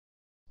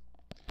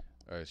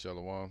All right,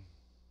 Shalom.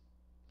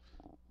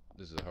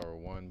 This is Hara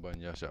One Bun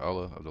Yasha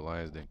Allah of the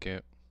Lions Den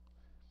Camp,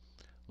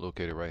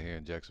 located right here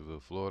in Jacksonville,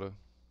 Florida.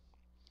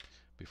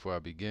 Before I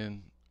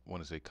begin, I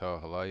want to say Kal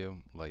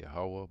Halayim, La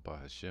Yahweh,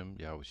 Bahashim,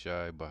 Yahweh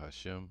Shai,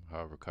 Bahashim,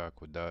 Harakah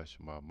Kwadash,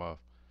 Ma'amaf.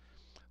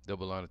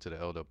 Double honor to the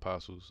elder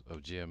apostles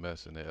of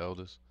GMS and their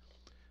elders,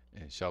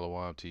 and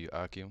Shalom to you,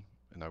 Akim,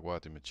 and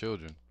Agwatim and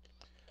children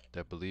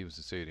that believe in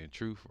sincerity and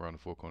truth around the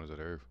four corners of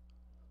the earth.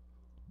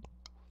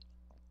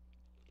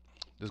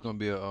 This is gonna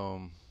be a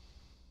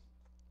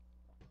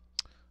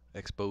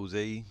expose.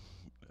 I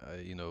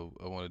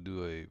want to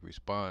do a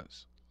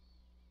response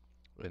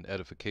and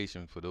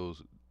edification for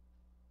those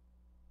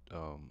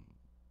um,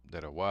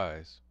 that are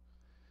wise,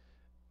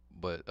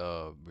 but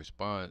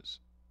response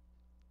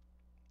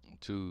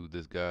to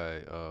this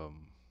guy,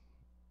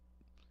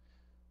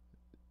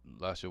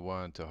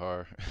 Lashawan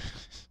Tahar.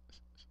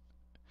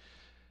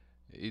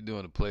 He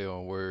doing a play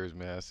on words,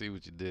 man. I see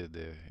what you did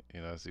there.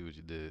 I see what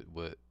you did.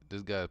 But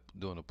this guy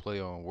doing a play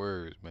on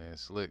words, man.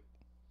 Slick,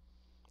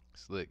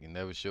 slick. He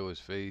never show his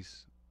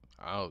face.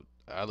 I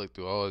looked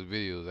through all his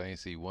videos. I ain't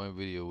see one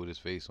video with his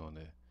face on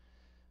there.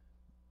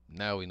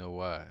 Now we know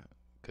why.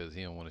 Cause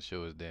he don't want to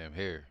show his damn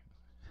hair.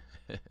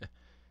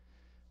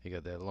 He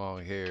got that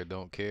long hair.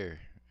 Don't care.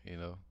 You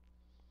know.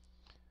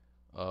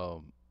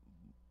 Um,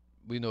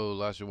 we know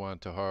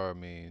Lashawan Tahar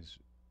means,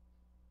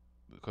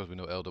 because we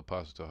know Elder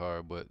Apostle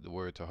Tahar, but the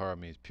word Tahar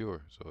means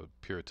pure, so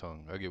pure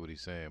tongue. I get what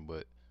he's saying,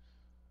 but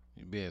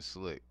you're being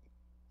slick,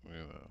 you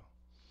know.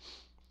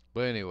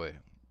 But anyway,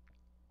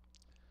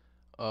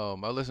 I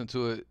listened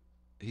to it.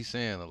 He's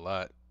saying a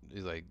lot.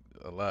 He's like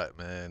a lot,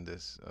 man.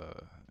 He's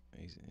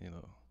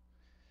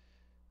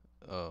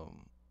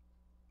um,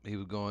 he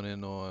was going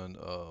in on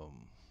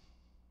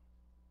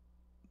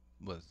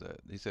what's that?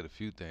 He said a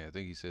few things. I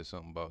think he said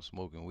something about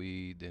smoking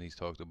weed. Then he's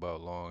talked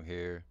about long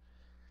hair.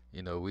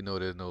 We know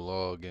there's no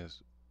law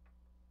against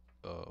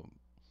um,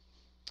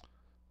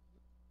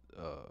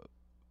 uh,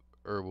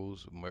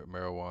 herbals,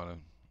 marijuana.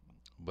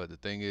 But the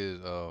thing is,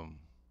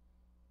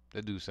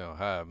 that dude sound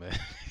high, man.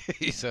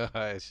 He sound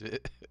high as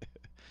shit.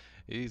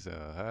 He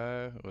sound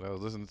high when I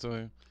was listening to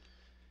him.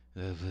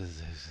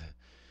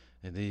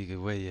 And then you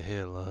can wear your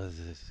hair long.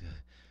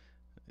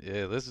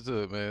 Yeah, listen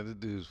to it, man. This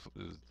dude's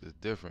is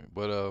different.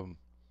 But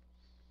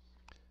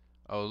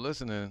I was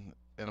listening,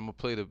 and I'm gonna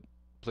play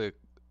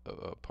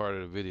a part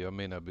of the video. I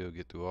may not be able to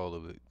get through all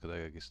of it because I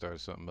gotta get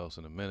started something else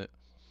in a minute.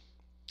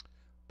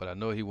 But I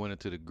know he went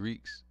into the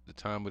Greeks, the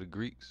time of the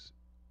Greeks,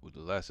 with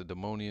the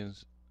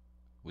Lacedaemonians,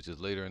 which is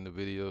later in the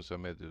video, so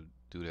I'm gonna have to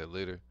do that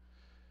later.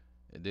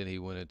 And then he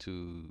went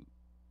into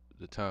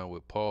the time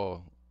with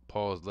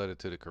Paul's letter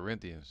to the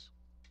Corinthians,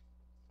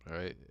 all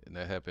right, and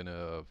that happened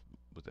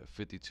was that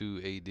 52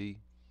 A.D.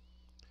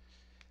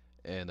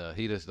 And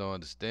he just don't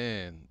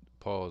understand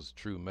Paul's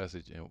true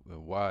message and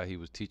why he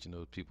was teaching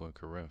those people in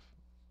Corinth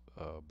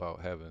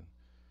about having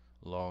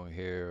long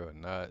hair or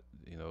not.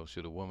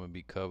 Should a woman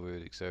be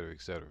covered, etc.,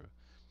 etc.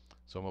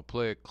 So I'm gonna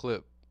play a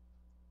clip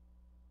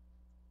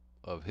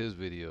of his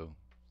video,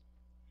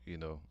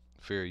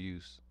 fair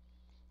use,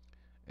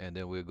 and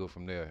then we'll go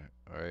from there.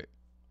 All right.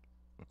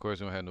 Of course,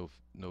 we don't have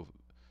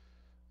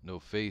no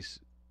face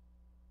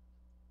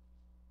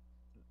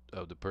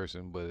of the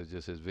person, but it's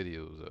just his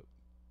videos up.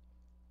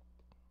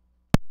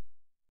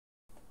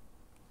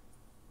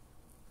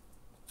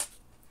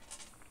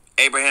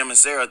 Abraham and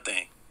Sarah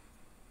thing.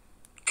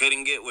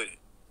 Couldn't get with it,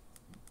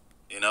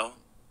 you know?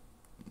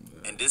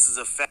 And this is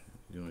a fact.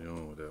 You on your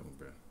own with that one,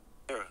 bro.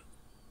 Sarah.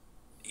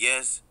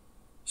 Yes,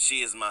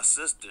 she is my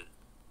sister,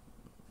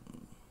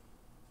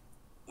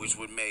 which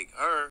would make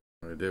her.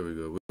 All right, there we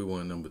go. We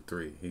won number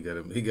three. He got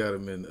him. He got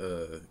him in.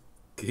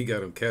 He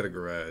got him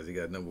categorized. He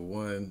got number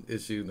one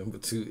issue, number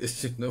two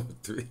issue, number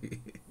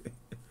three.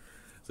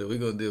 So we're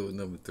gonna deal with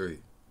number three.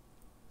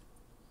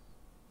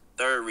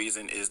 Third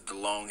reason is the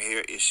long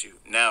hair issue.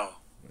 Now,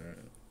 All right.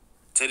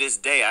 to this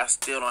day, I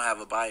still don't have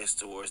a bias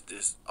towards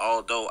this,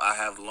 although I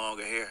have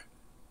longer hair.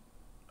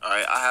 All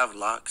right, I have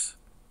locks.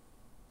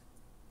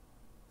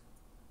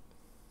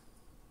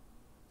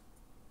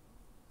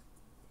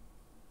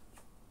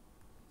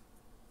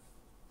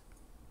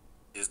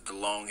 Is the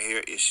long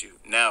hair issue.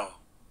 Now,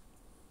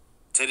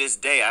 to this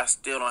day, I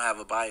still don't have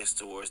a bias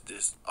towards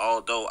this,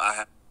 although I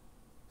have.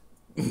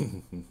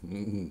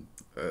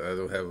 I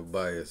don't have a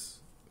bias,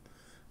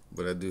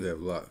 but I do have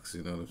locks.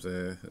 You know what I'm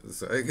saying?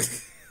 So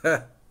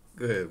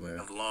go ahead, man.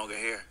 Have longer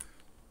hair.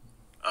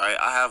 All right,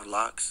 I have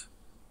locks.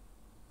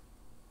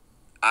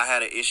 I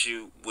had an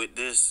issue with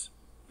this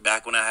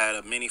back when I had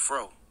a mini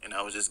fro and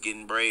I was just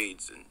getting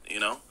braids, and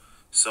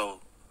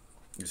so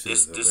this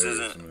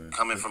isn't man.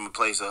 coming from a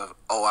place of,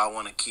 oh, I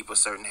want to keep a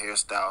certain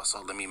hairstyle,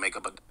 so let me make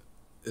up a.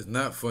 It's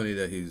not funny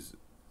that he's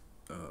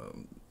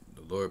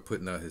the Lord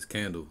putting out his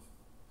candle,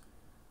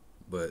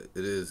 but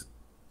it is.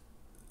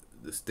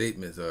 The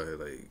statements are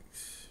like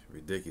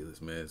ridiculous,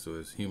 man. So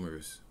it's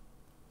humorous,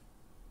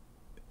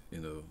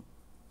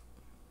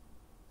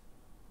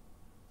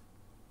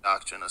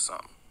 doctrine or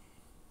something,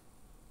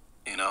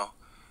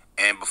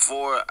 And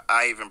before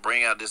I even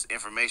bring out this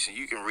information,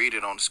 you can read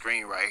it on the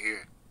screen right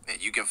here.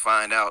 And you can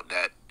find out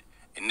that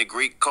in the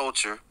Greek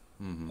culture,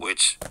 Mm-hmm.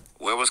 which,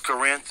 where was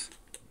Corinth?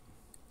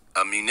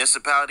 A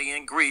municipality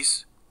in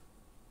Greece.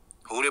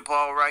 Who did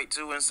Paul write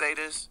to and say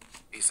this?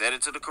 He said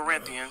it to the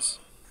Corinthians.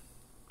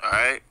 All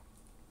right.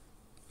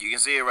 You can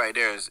see it right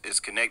there. It's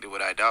connected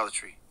with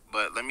idolatry.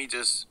 But let me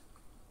just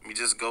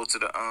go to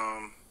the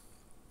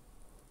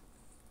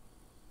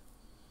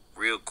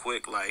real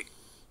quick, like,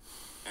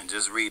 and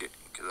just read it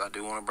because I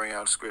do want to bring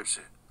out the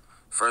scripture.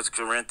 1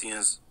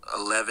 Corinthians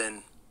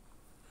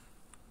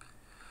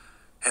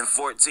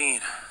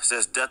 11:14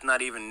 says, "Doth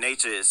not even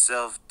nature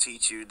itself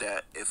teach you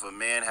that if a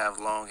man have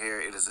long hair,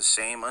 it is a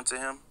shame unto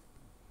him?"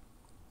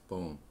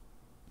 Boom.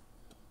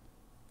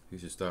 He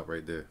should stop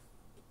right there.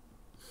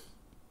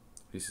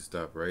 He should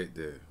stop right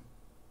there.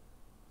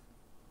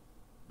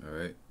 All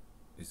right.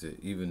 He said,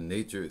 even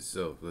nature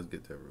itself. Let's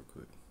get that real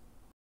quick.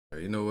 All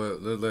right, you know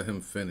what? Let's let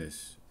him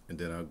finish, and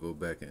then I'll go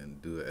back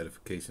and do an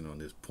edification on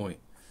this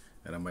point.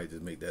 And I might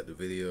just make that the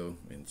video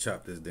and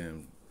chop this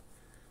damn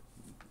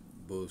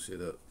bullshit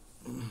up.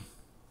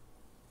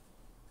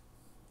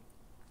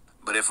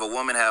 But if a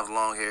woman have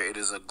long hair, it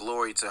is a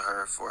glory to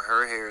her, for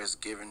her hair is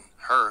given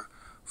her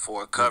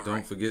for a covering.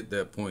 Don't forget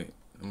that point.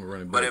 I'm gonna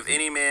run it back. But if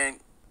any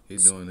man,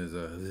 he's doing his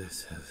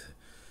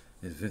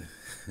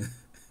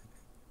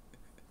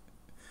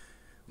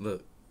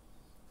look.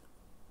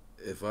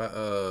 If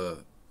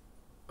I'm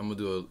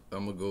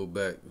gonna go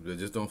back, but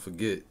just don't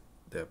forget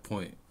that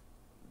point.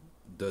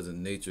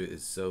 Doesn't nature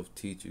itself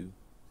teach you?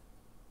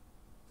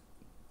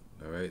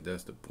 All right,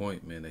 that's the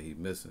point, man, that he's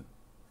missing.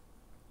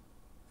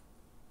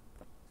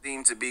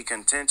 seem to be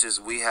contentious,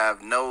 we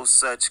have no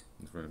such.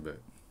 Let's run it back.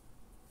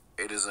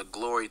 It is a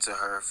glory to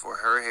her, for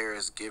her hair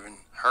is given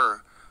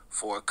her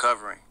for a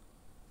covering.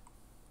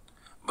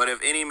 But if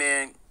any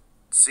man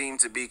seem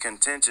to be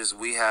contentious,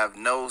 we have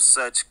no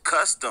such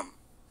custom.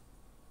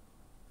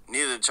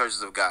 Neither the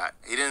churches of God.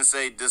 He didn't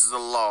say this is a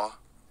law.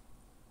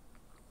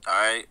 All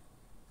right.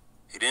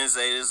 He didn't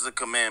say this is a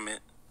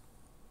commandment.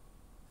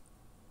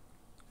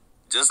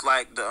 Just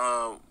like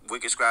the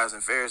wicked scribes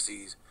and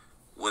Pharisees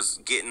was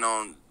getting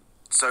on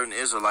certain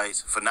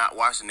Israelites for not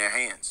washing their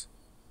hands.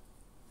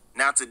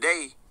 Now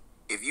today,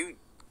 if you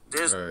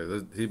there's all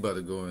right, he about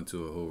to go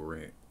into a whole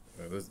rant.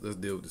 All right, let's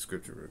deal with the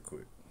scripture real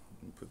quick.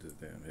 Let me put this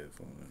damn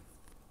headphone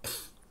in.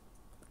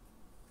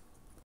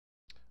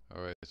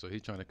 All right, so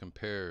he's trying to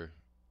compare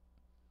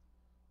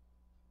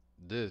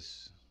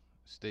this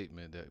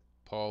statement that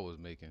Paul was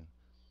making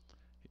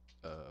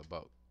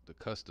about the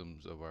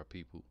customs of our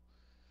people,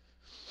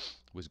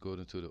 which goes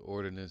into the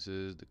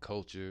ordinances, the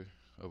culture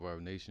of our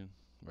nation,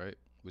 right?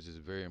 Which is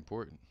very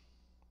important.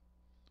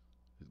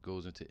 It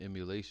goes into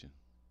emulation.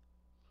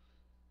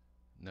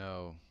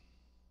 Now,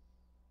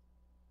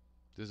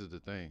 this is the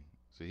thing.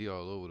 So he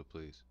all over the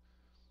place.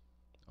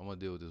 I'm gonna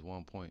deal with this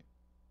one point,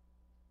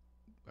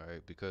 all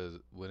right? Because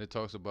when it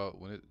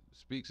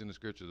speaks in the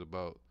scriptures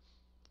about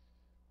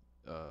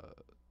the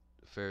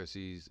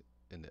Pharisees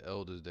and the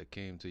elders that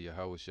came to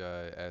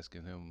Yahushua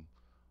asking him,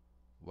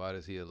 why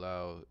does he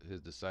allow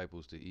his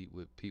disciples to eat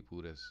with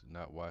people that's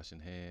not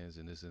washing hands,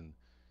 and it's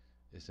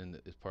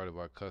part of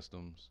our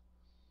customs?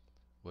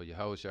 Well,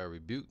 Yahushua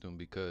rebuked them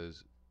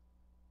because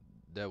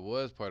that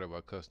was part of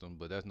our custom,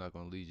 but that's not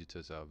going to lead you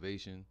to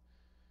salvation.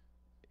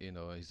 You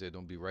know, he said,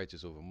 don't be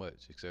righteous over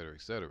much, etc.,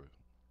 etc.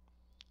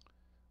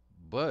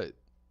 But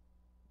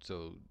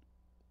so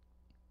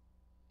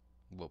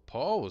what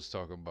Paul was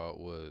talking about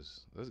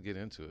was, let's get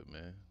into it,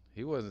 man.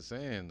 He wasn't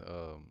saying,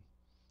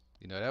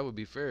 that would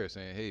be fair,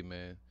 saying, hey,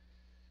 man,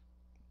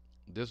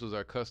 this was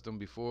our custom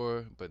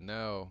before, but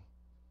now,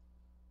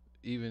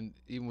 even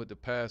with the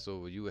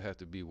Passover, you would have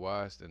to be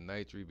washed and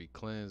nitre, be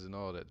cleansed and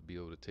all that to be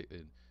able to take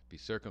and be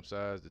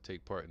circumcised to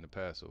take part in the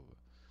Passover.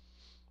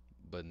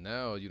 But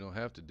now you don't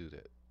have to do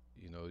that.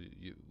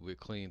 We're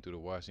clean through the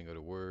washing of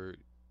the word.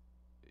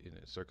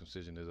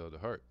 Circumcision is of the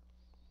heart.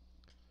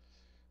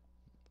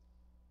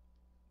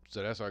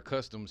 So that's our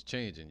customs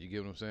changing. You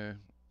get what I'm saying?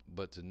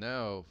 But to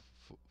now,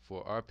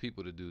 for our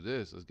people to do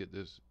this, let's get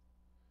this.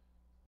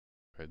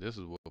 Right, this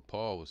is what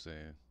Paul was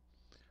saying.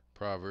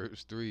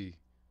 Proverbs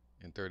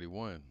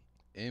 3:31.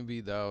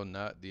 Envy thou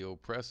not the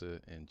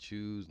oppressor, and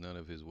choose none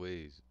of his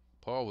ways.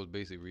 Paul was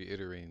basically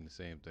reiterating the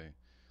same thing.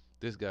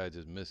 This guy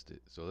just missed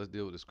it. So let's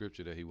deal with the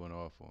scripture that he went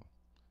off on.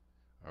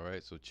 All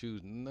right, so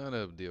choose none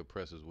of the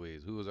oppressor's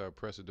ways. Who was our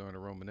oppressor during the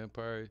Roman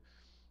Empire?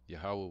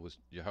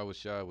 Yahweh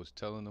Shai was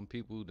telling them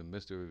people the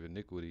mystery of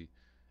iniquity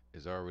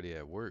is already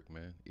at work,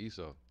 man.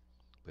 Esau,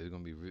 but it's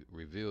gonna be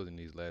revealed in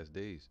these last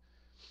days.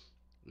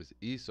 It's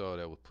Esau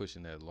that was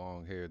pushing that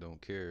long hair,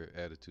 don't care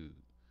attitude,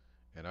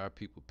 and our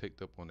people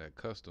picked up on that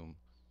custom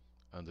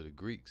under the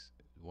Greeks,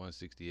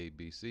 168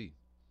 BC.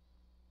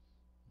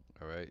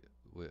 All right,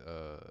 with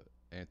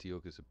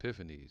Antiochus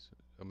Epiphanes.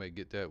 I may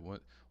get that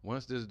one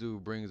once this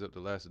dude brings up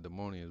the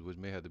Lacedaemonians, which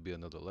may have to be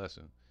another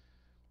lesson.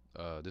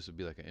 This would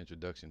be like an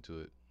introduction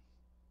to it.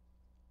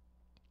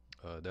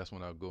 That's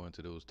when I'll go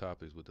into those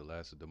topics with the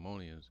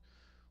Lacedaemonians,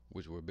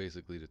 which were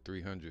basically the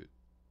 300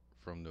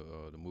 from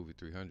the movie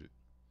 300,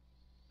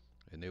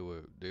 and they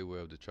were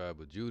of the tribe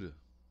of Judah,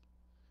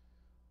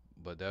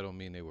 but that don't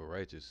mean they were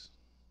righteous.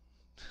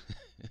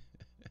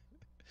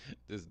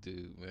 This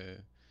dude,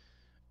 man.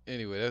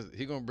 Anyway, that's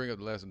he gonna bring up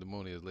the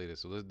Lacedaemonians later.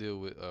 So let's deal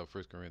with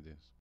First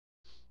Corinthians.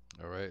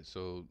 All right.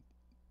 So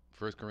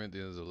First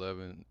Corinthians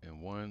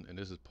 11:1, and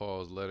this is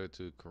Paul's letter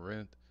to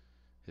Corinth.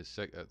 I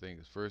think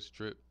his first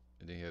trip,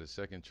 and then he had a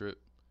second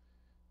trip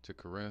to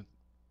Corinth,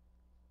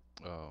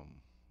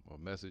 um, or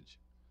message,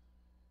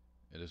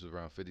 and this was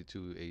around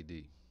 52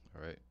 A.D.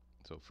 All right.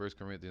 So First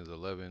Corinthians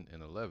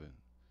 11:11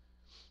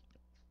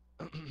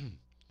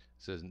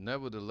 says,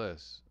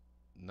 "Nevertheless,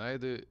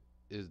 neither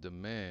is the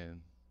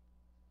man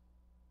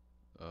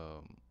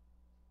um,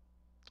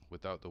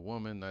 without the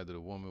woman, neither the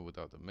woman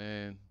without the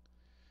man."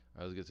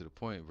 All right, let's get to the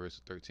point.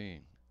 Verse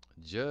 13.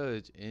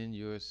 Judge in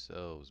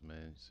yourselves,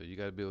 man. So you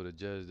got to be able to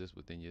judge this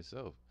within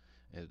yourself.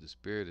 And if the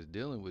Spirit is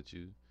dealing with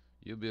you,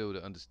 you'll be able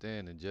to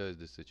understand and judge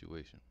this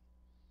situation.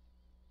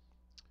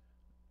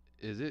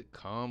 Is it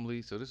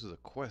calmly? So this is a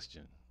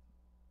question.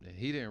 And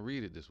he didn't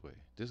read it this way.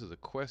 This is a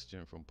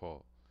question from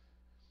Paul.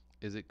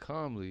 Is it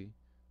calmly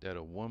that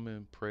a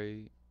woman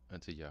pray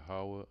unto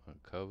Yahweh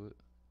uncovered?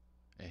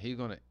 And he's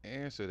going to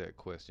answer that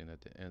question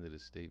at the end of the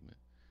statement.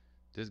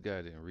 This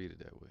guy didn't read it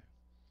that way.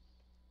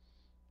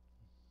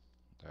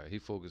 All right, he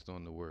focused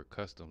on the word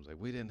customs. Like,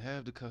 we didn't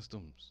have the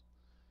customs.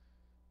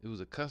 It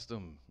was a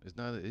custom. It's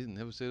not. It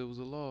never said it was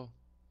a law.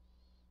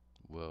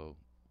 Well,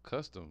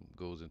 custom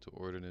goes into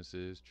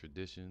ordinances,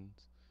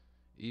 traditions,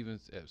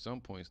 even at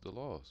some points the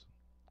laws,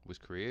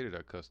 which created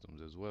our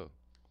customs as well.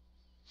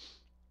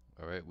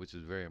 All right, which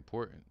is very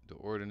important. The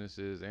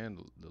ordinances and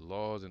the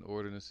laws and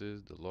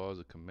ordinances, the laws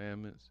and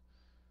commandments,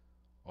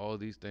 all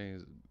these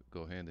things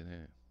go hand in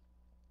hand.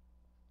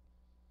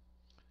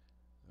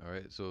 All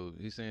right, so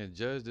he's saying,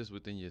 judge this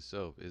within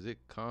yourself. Is it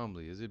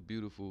calmly? Is it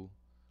beautiful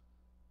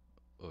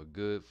or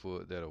good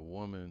for that a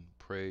woman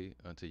pray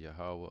unto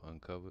Yahweh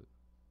uncovered?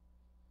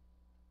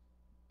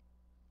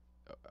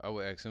 I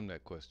would ask him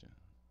that question,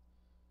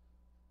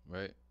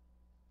 right?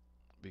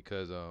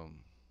 Because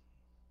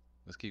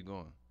let's keep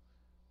going.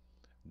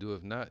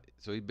 Doeth not.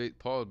 So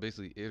Paul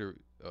basically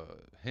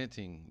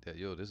hinting that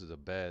this is a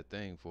bad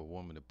thing for a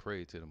woman to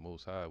pray to the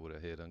Most High with her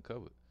head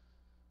uncovered.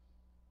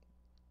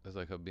 That's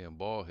like her being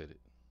bald headed.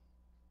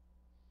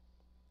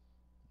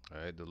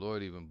 All right. The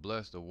Lord even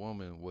blessed a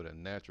woman with a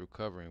natural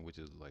covering, which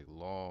is like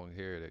long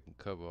hair that can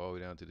cover all the way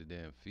down to the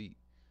damn feet,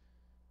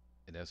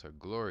 and that's her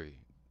glory.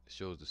 It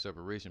shows the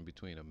separation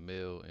between a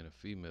male and a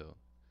female.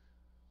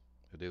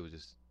 They were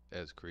just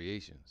as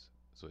creations.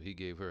 So he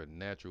gave her a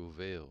natural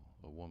veil,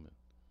 a woman.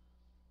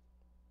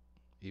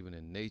 Even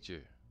in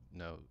nature.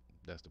 Now,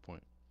 that's the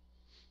point.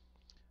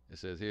 It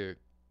says here,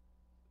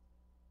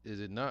 is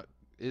it not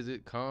is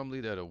it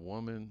calmly that a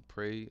woman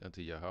pray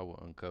unto Yahweh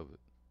uncovered?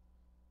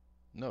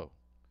 No.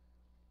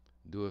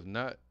 Doeth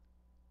not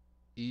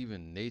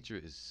even nature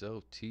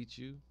itself teach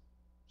you?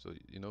 So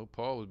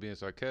Paul was being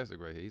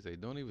sarcastic right here. He said,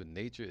 don't even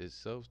nature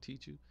itself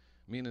teach you?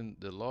 Meaning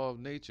the law of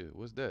nature.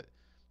 What's that?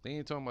 They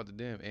ain't talking about the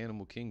damn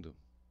animal kingdom.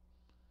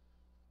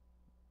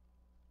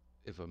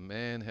 If a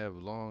man have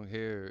long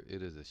hair,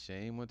 it is a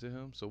shame unto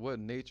him. So what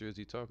nature is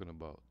he talking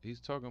about? He's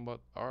talking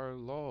about our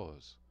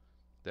laws.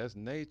 That's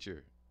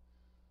nature.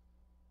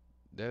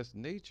 That's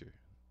nature.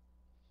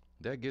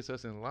 That gets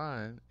us in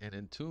line and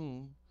in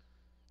tune,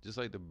 just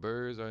like the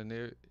birds are in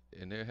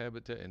their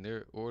habitat, in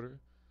their order.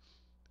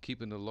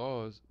 Keeping the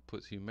laws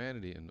puts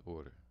humanity in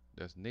order.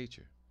 That's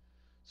nature.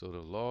 So the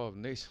law of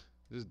nature.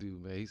 This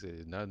dude, man, he said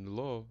it's not in the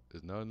law.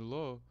 It's not in the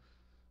law.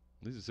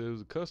 He just said it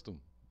was a custom.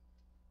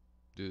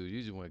 Dude,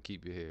 you just want to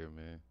keep your hair,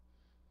 man.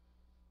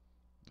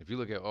 If you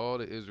look at all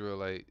the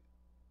Israelite,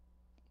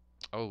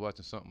 I was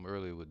watching something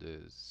earlier with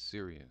the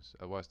Syrians.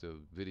 I watched a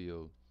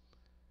video,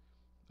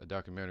 a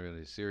documentary on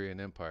the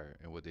Syrian Empire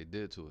and what they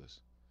did to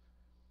us.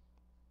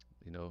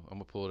 I'm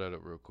gonna pull that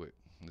up real quick,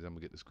 and then I'm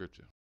gonna get the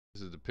scripture.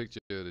 This is the picture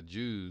of the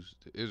Jews,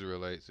 the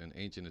Israelites in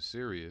ancient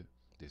Assyria,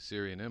 the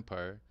Assyrian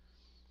Empire,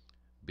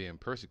 being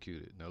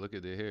persecuted. Now look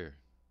at their hair,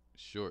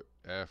 short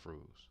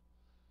afros.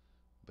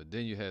 But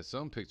then you had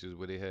some pictures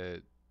where they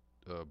had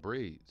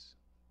braids.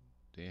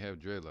 They didn't have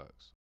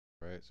dreadlocks.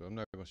 Right, so I'm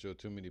not gonna show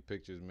too many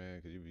pictures, man,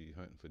 because you'd be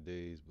hunting for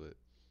days. But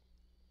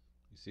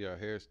you see our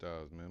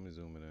hairstyles, man. Let me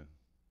zoom in.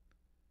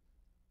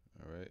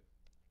 All right,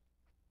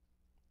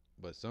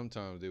 but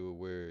sometimes they would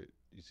wear.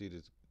 You see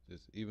this,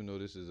 even though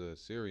this is a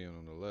Syrian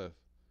on the left,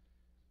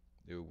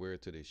 they would wear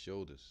it to their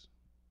shoulders.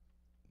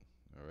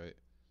 All right,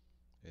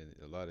 and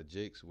a lot of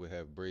Jakes would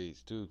have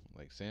braids too,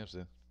 like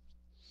Samson.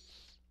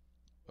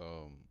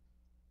 Um,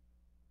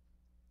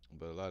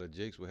 but a lot of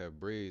Jakes would have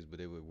braids, but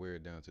they would wear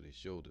it down to their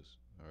shoulders.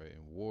 All right,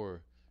 in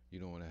war, you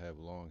don't want to have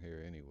long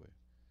hair anyway.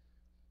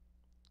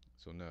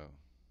 So now,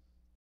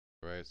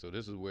 right, so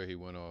this is where he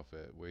went off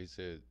at, where he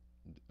said,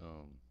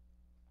 um,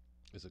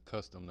 it's a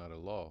custom, not a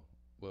law.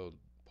 Well,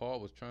 Paul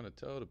was trying to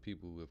tell the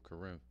people of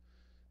Corinth,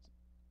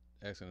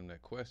 asking them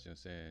that question,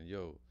 saying,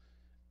 "Yo,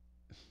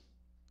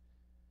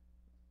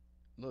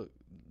 look,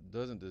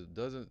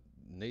 doesn't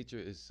nature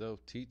itself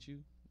teach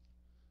you?"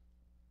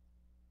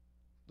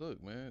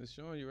 Look, man, it's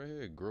showing you right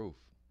here. Growth,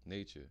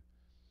 nature.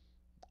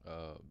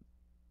 Uh,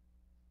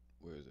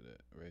 where is it at?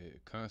 Right here.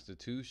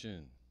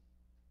 Constitution.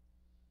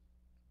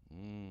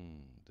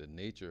 The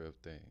nature of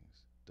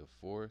things. The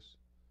force,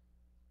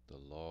 the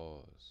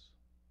laws,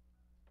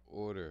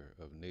 order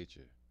of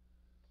nature.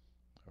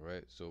 All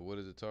right. So what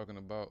is it talking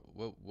about?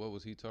 What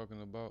was he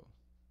talking about?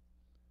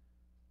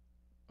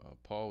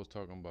 Paul was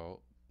talking about.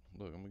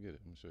 Look, I'm gonna get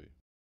it. I'm gonna show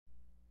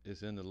you.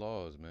 It's in the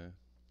laws, man.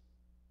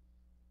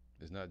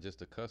 It's not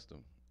just a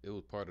custom. It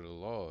was part of the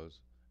laws,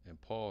 and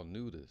Paul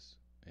knew this,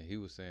 and he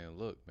was saying,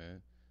 "Look,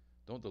 man,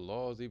 don't the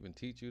laws even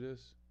teach you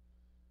this?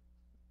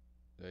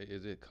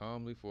 Is it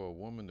calmly for a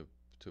woman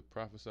to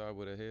prophesy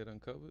with her head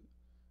uncovered?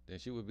 Then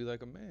she would be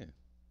like a man.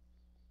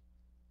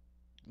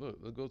 Look,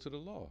 let's go to the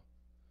law.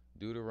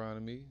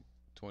 Deuteronomy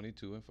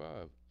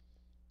 22:5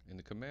 in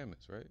the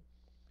commandments, right?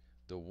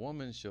 The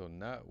woman shall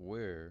not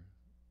wear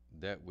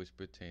that which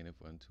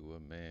pertaineth unto a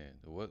man.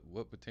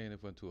 What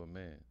pertaineth unto a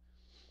man?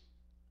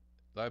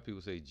 A lot of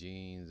people say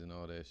jeans and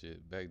all that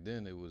shit. Back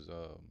then it was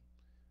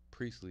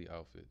priestly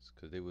outfits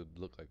because they would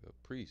look like a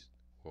priest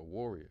or a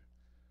warrior,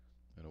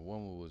 and a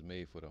woman was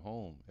made for the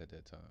home at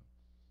that time.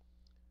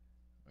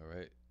 All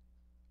right,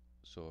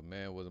 so a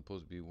man wasn't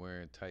supposed to be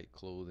wearing tight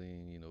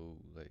clothing,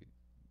 like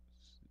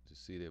to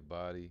see their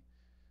body,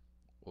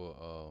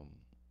 or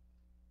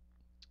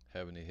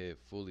having their head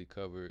fully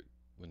covered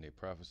when they're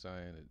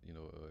prophesying,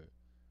 or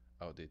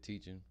out there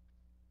teaching.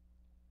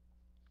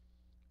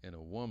 And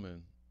a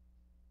woman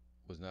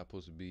was not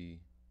supposed to be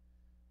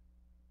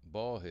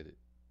bald headed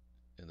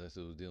unless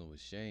it was dealing with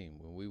shame.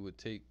 When we would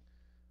take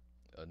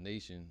a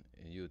nation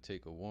and you would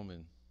take a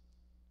woman,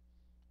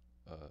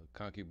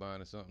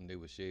 concubine or something, they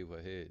would shave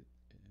her head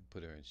and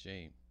put her in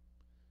shame.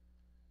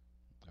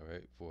 All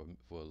right, for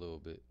a little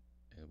bit,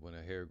 and when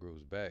her hair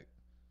grows back,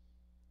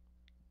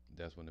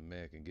 that's when the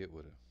man can get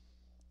with her.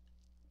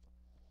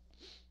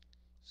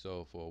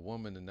 So for a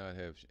woman to not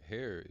have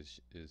hair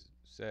is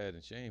sad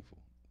and shameful.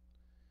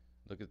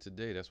 Look at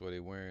today. That's why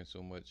they're wearing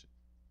so much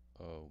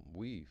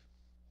weave,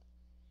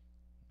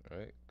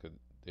 right? Because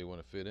they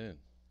want to fit in.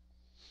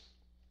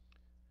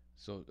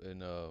 So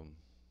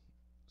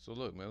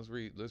look, man.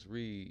 Let's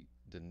read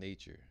the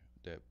nature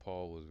that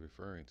Paul was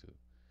referring to.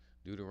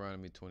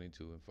 Deuteronomy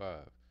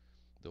 22:5.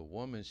 The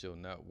woman shall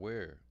not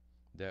wear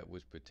that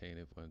which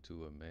pertaineth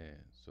unto a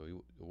man.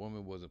 So the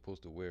woman wasn't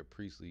supposed to wear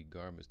priestly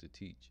garments to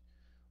teach,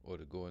 or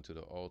to go into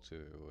the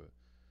altar, or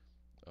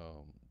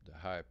the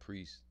high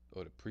priest,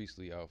 or the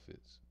priestly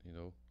outfits,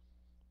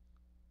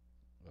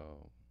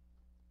 um,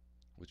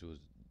 which was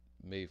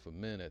made for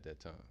men at that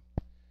time.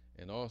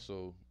 And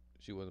also,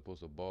 she wasn't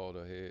supposed to bald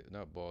her head,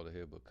 not bald her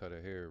head, but cut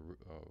her hair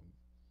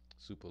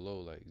super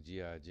low, like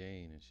G.I.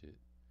 Jane and shit.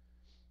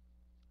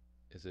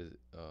 It says,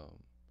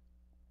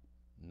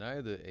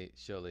 neither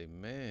shall a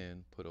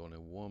man put on a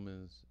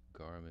woman's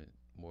garment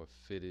more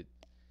fitted,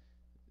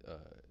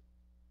 uh,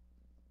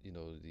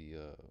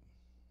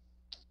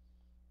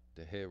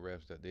 the head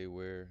wraps that they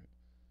wear,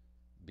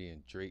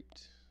 being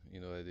draped,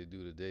 as they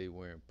do today,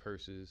 wearing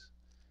purses.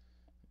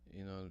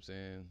 You know what I'm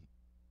saying?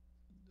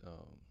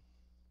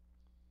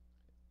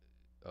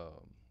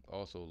 Um,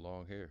 also,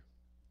 long hair.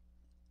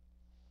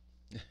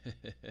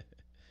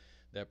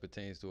 That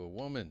pertains to a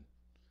woman.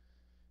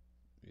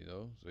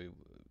 So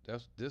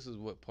this is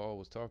what Paul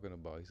was talking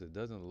about. He said,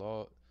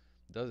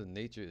 doesn't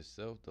nature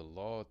itself, the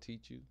law,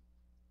 teach you?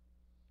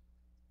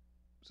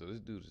 So this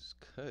dude is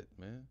cut,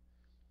 man.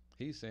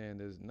 He's saying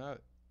there's not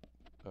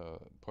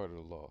part of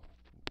the law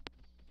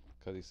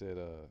because he said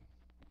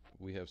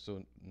we have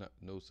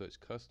no such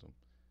custom.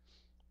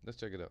 Let's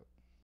check it out.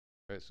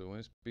 All right. So when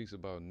it speaks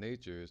about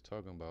nature, it's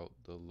talking about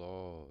the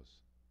laws.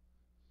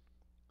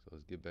 So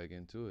let's get back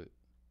into it.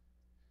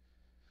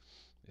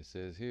 It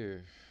says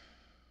here,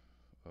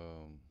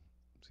 um,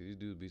 see, these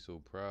dudes be so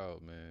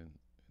proud, man,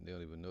 and they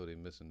don't even know they're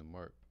missing the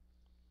mark.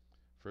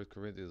 1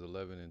 Corinthians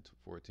 11 and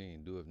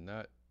 14. Doeth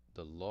not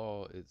the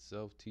law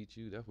itself teach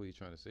you? That's what he's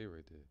trying to say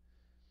right there.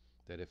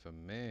 That if a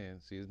man,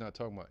 see, it's not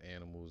talking about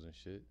animals and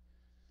shit.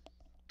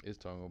 It's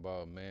talking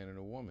about a man and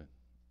a woman.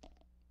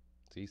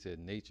 See, he said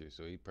nature,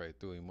 so he probably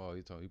threw him off.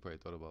 He probably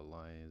thought about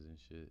lions and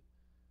shit,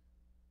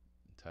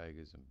 and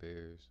tigers and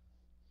bears.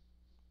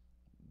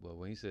 But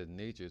when he said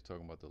nature, it's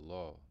talking about the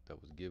law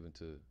that was given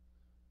to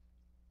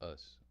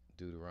us,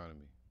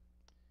 Deuteronomy.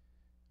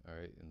 All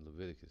right, in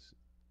Leviticus.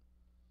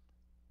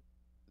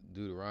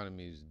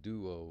 Deuteronomy is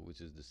duo, which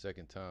is the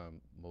second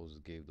time Moses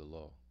gave the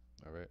law.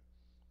 All right,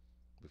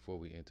 before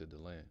we entered the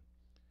land.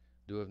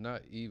 Doeth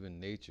not even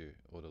nature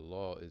or the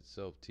law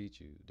itself teach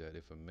you that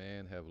if a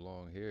man have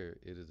long hair,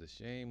 it is a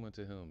shame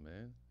unto him,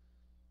 man?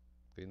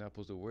 They're not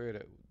supposed to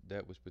wear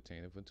that which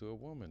pertaineth unto a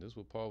woman. This is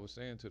what Paul was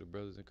saying to the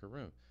brothers in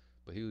Corinth.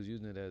 But he was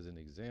using it as an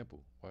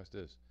example. Watch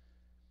this.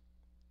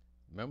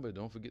 Remember,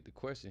 don't forget the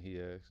question he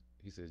asked.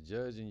 He says,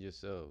 judging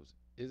yourselves,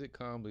 is it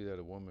calmly that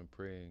a woman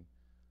praying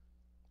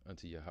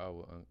unto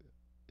Yahweh,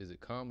 is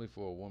it calmly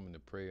for a woman to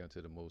pray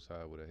unto the Most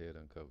High with her head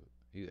uncovered?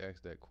 He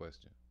asked that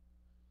question.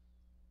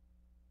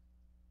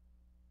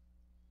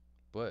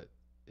 But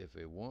if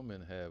a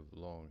woman have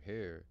long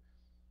hair,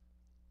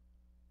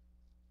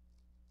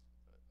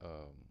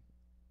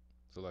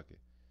 So like,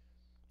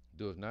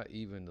 doeth not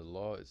even the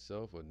law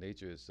itself or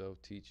nature itself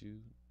teach you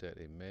that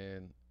a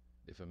man,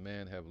 if a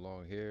man have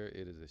long hair,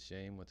 it is a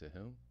shame unto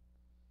him?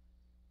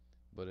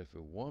 But if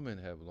a woman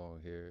have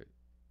long hair,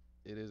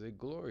 it is a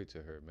glory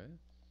to her, man.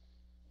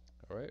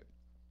 All right.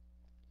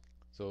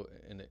 So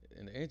in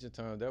the ancient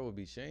times, that would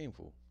be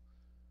shameful.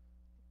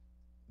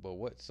 But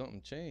what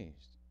something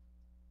changed?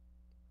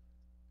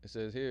 It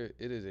says here,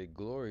 it is a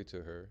glory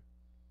to her,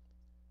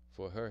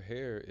 for her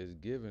hair is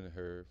given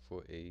her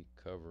for a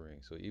covering.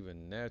 So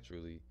even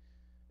naturally,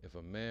 if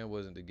a man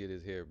wasn't to get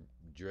his hair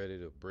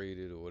dreaded or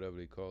braided or whatever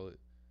they call it,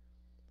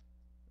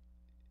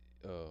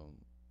 um,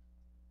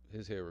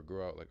 his hair would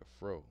grow out like a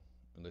fro.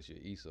 Unless you're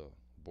Esau,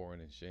 born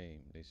in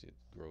shame, they should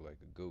grow like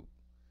a goat.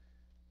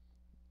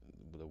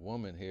 But a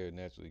woman hair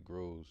naturally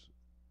grows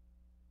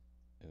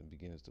and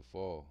begins to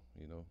fall.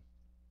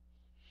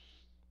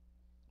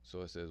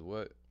 So it says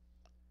what?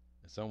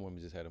 And some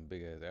women just had them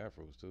big ass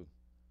afros too.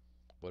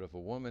 But if a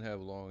woman have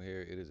long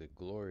hair, it is a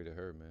glory to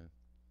her, man.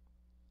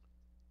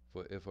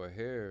 For if her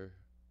hair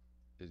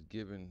is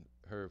given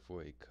her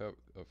for a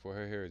for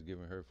her hair is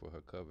given her for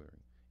her covering.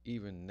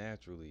 Even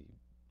naturally,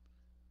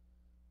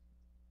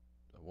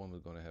 a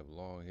woman's gonna have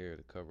long hair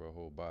to cover her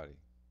whole body.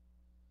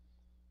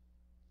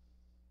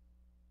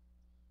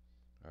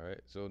 All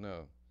right. So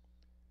now,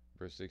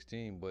 verse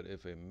 16. But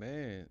if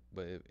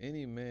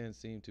any man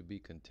seem to be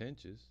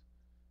contentious,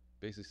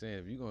 basically saying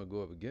if you're gonna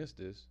go up against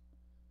this,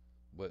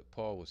 what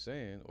Paul was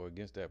saying, or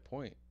against that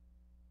point,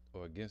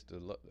 or against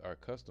our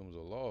customs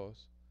or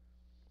laws,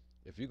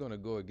 if you're gonna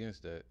go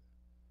against that,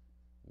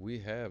 we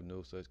have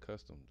no such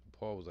customs.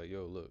 Paul was like,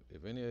 yo, look,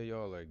 if any of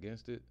y'all are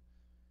against it,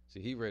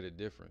 see, he read it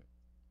different,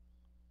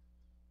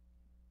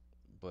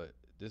 but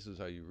this is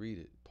how you read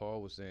it.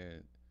 Paul was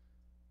saying,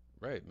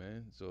 right,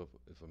 man. So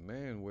if a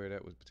man wear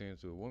that was pertaining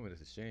to a woman,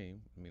 it's a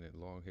shame. I mean, that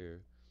long hair.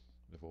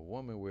 If a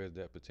woman wears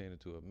that pertaining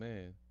to a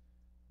man,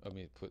 I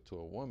mean, put to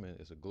a woman,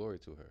 it's a glory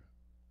to her,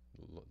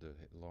 the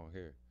long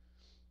hair.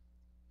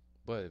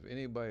 But if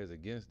anybody is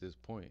against this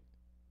point,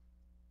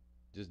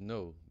 just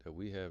know that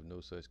we have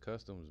no such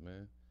customs,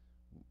 man.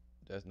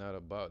 That's not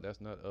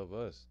of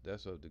us.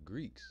 That's of the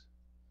Greeks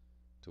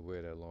to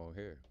wear that long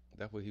hair.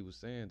 That's what he was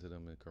saying to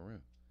them in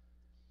Corinth.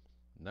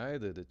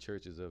 Neither the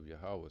churches of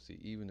Yahweh, see,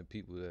 even the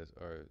people that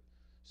are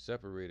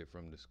separated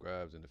from the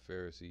scribes and the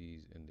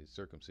Pharisees and the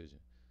circumcision,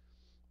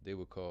 they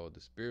were called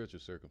the spiritual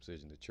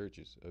circumcision, the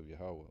churches of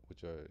Yahweh,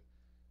 which are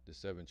the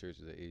seven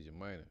churches of Asia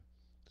Minor.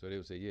 So they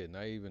would say, yeah,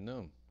 not even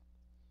them,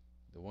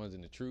 the ones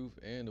in the truth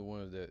and the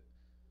ones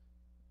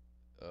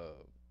uh,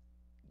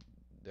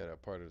 that are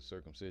part of the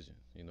circumcision.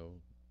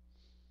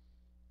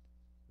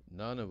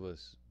 None of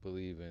us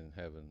believe in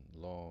having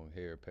long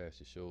hair past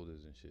your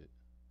shoulders and shit,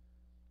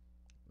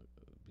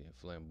 being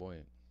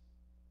flamboyant.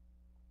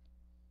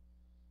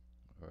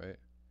 All right.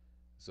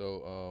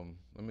 So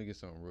let me get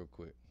something real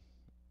quick.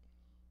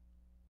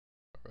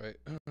 All right.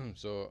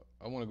 So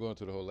I want to go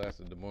into the whole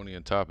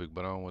Lacedaemonian topic,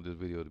 but I don't want this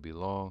video to be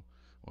long.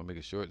 I want to make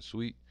it short and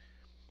sweet.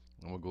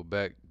 I'm gonna go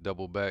back,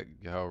 double back,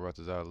 Yahweh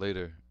Ratazah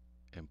later,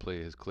 and play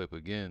his clip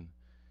again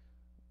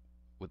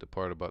with the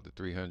part about the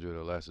 300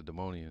 of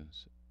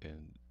Lacedaemonians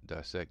and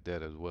dissect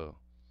that as well.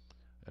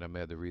 And I'm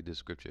gonna have to read this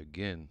scripture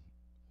again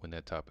when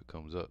that topic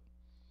comes up.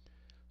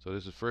 So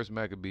this is First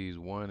Maccabees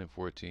 1 and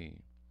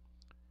 14.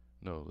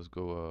 No, let's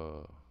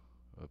go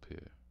up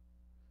here.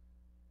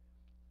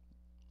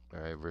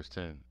 All right, verse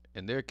 10.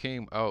 And there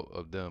came out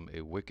of them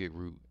a wicked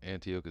root,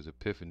 Antiochus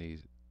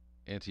Epiphanes.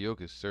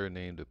 Antiochus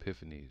surnamed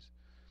Epiphanes.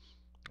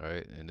 All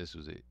right, and this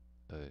was a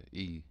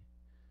E,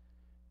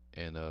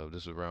 and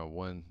this was around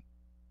well,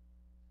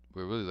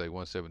 really like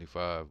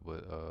 175,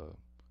 but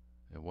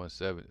in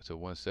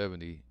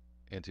 170,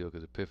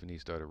 Antiochus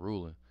Epiphanes started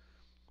ruling.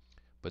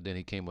 But then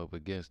he came up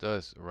against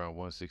us around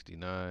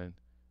 169,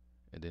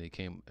 and then he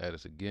came at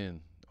us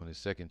again on his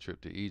second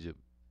trip to Egypt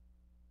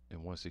in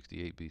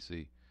 168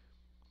 BC.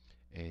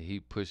 And he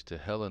pushed to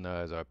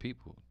Hellenize our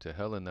people. To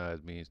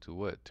Hellenize means to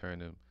what? Turn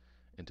them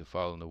into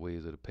following the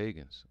ways of the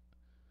pagans,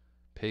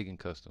 pagan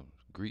customs,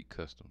 Greek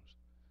customs.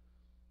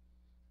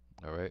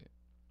 All right.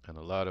 And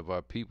a lot of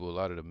our people, a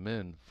lot of the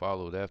men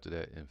followed after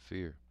that in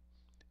fear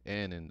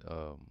and in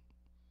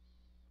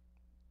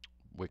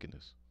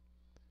wickedness.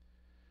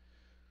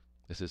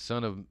 It says,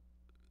 son of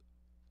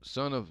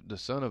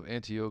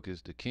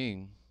Antiochus the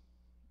king,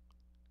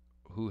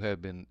 who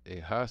had been a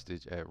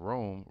hostage at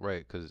Rome,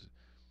 right? Because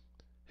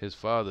his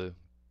father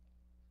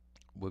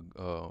would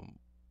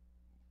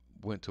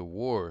went to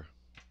war.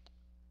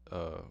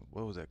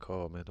 What was that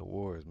called, man? The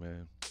wars,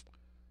 man.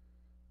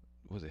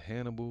 Was it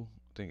Hannibal?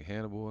 I think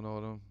Hannibal and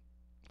all them.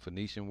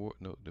 Phoenician War.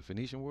 No, the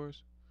Phoenician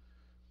Wars.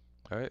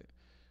 All right.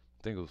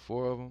 I think it was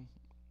four of them.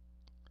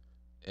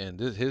 And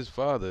his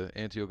father,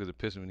 Antiochus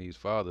Epiphanes'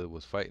 father,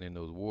 was fighting in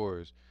those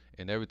wars.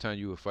 And every time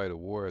you would fight a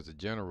war as a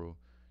general,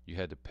 you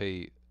had to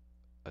pay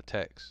a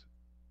tax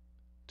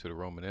to the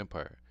Roman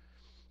Empire.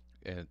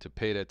 And to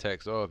pay that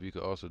tax off, you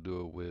could also do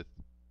it with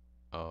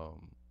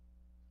um,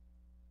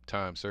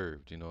 time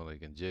served,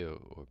 like in jail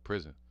or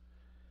prison.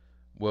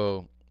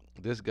 Well,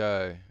 This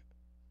guy,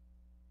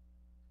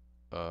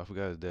 I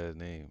forgot his dad's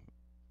name,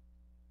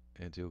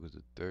 Antiochus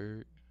the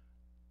third.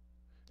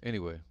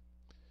 Anyway,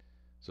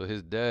 so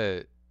his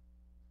dad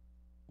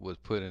was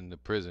put into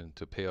prison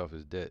to pay off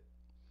his debt.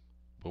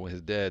 But when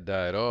his dad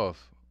died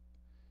off,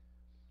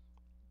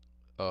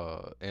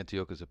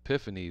 Antiochus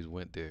Epiphanes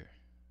went there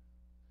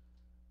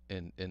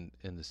in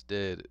the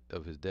stead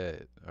of his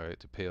dad, all right,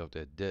 to pay off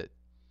that debt.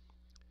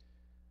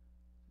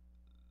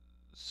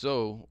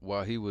 So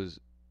while he was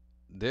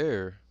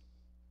there,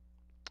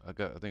 I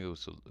think it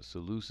was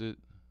Seleucid,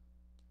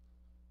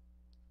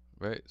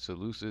 right?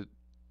 Seleucid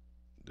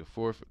the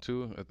fourth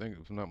too, I think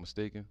if I'm not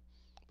mistaken.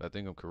 I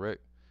think I'm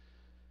correct.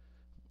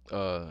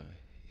 Uh,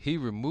 he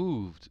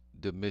removed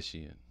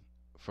Domitian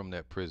from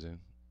that prison.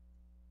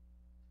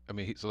 I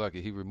mean,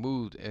 he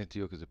removed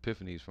Antiochus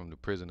Epiphanes from the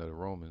prison of the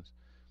Romans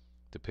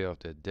to pay off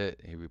that debt,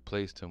 and he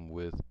replaced him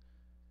with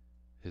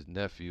his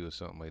nephew or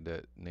something like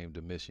that named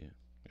Domitian,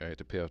 all right,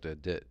 to pay off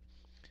that debt.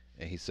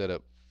 And he set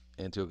up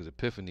Antiochus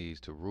Epiphanes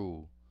to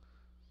rule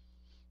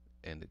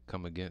and to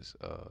come against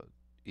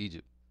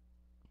Egypt,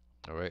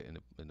 all right,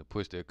 and to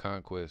push their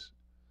conquest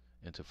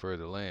into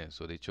further land.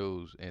 So they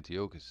chose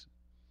Antiochus,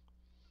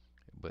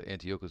 but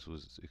Antiochus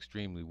was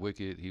extremely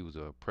wicked. He was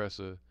an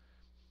oppressor,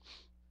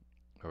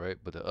 all right.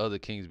 But the other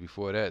kings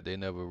before that, they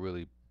never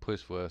really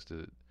pushed for us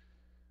to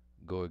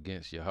go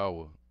against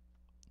Yahweh.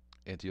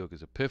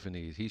 Antiochus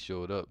Epiphanes, he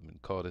showed up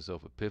and called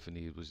himself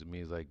Epiphanes, which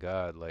means like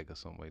God, like or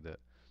something like that.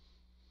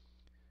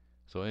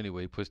 So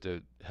anyway, he pushed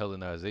the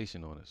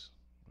Hellenization on us,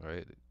 all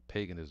right,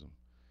 paganism.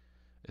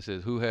 It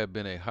says, who had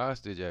been a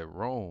hostage at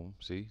Rome,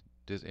 see,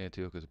 this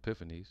Antiochus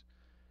Epiphanes,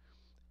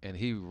 and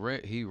he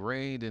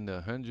reigned in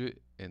the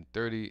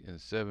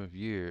 137th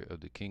year of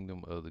the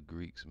kingdom of the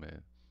Greeks,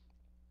 man.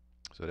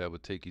 So that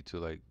would take you to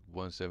like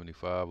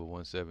 175 or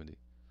 170.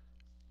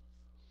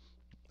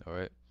 All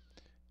right.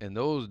 In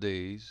those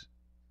days,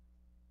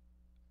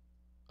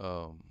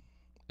 um,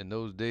 in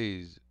those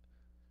days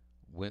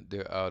went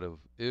there out of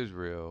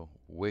Israel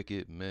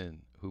wicked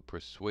men who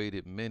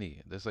persuaded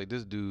many. That's like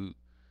this dude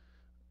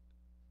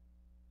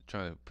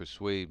trying to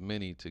persuade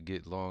many to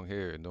get long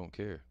hair and don't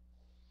care.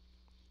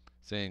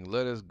 Saying,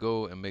 let us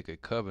go and make a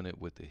covenant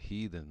with the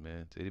heathen,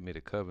 man. So they made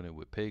a covenant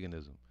with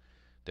paganism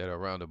that are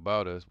round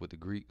about us with the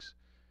Greeks.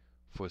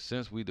 For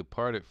since we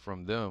departed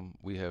from them,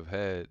 we have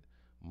had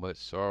much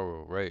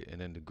sorrow, right?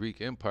 And in the Greek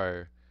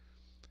Empire,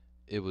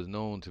 it was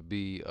known to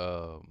be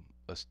a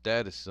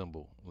status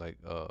symbol. Like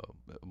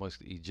amongst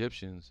the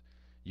Egyptians,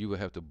 you would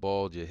have to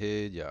bald your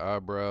head, your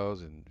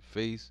eyebrows, and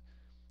face,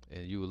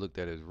 and you were looked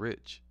at as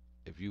rich.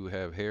 If you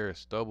have hair and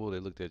stubble, they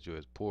looked at you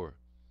as poor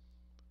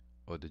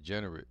or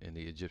degenerate in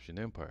the Egyptian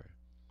Empire.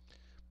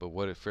 But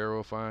what did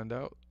Pharaoh find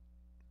out?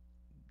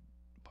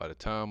 By the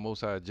time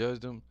Most High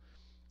judged him,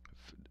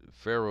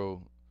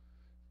 Pharaoh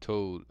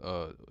told,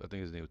 I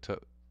think his name was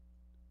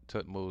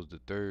Tutmos the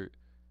third.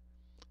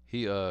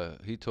 He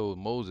told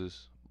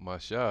Moses,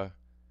 Mashah,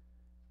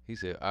 he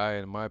said, I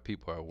and my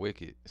people are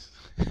wicked.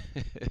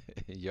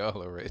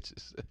 Y'all are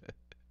righteous.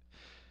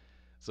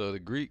 So the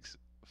Greeks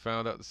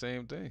found out the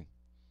same thing.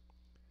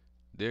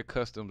 Their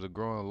customs of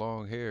growing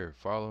long hair,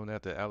 following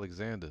after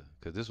Alexander,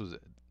 because this was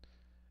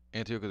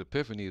Antiochus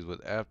Epiphanes was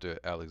after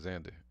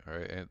Alexander. All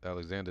right, and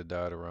Alexander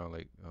died around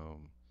like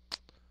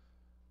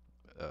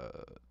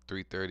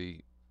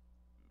 330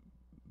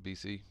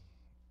 BC.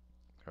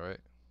 All right,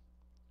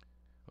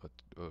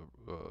 a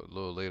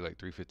little later, like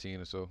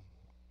 315 or so.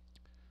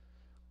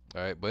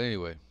 All right, but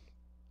anyway,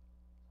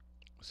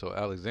 so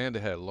Alexander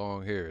had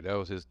long hair. That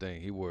was his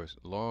thing. He wore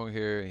long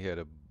hair and he had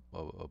a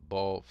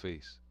bald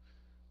face,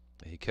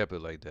 and he kept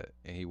it like that.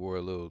 And he wore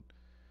a little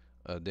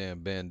damn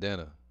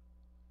bandana.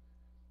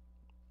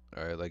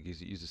 All right, like you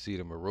used to see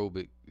them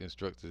aerobic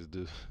instructors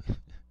do.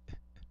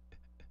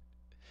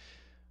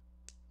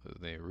 His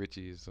name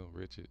Richie or something,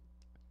 Richard.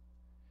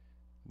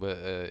 But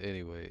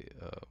anyway,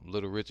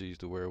 Little Richard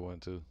used to wear one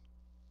too.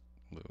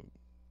 Little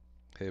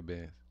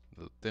headbands,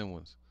 the thin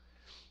ones.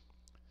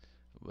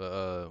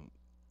 But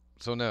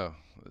so now,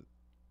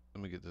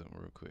 let me get this one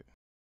real quick.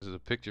 This is a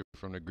picture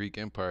from the Greek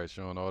Empire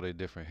showing all their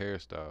different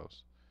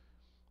hairstyles.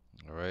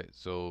 All right,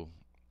 so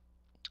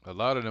a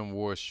lot of them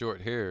wore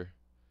short hair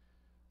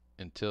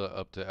until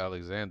up to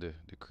Alexander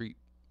the Crete.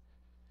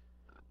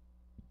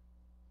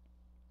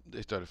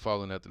 They started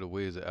following after the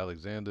ways of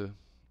Alexander.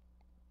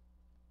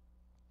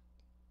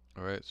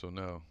 All right, so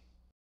now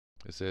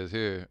it says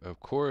here, of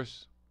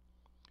course,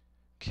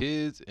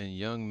 kids and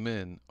young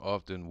men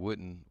often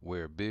wouldn't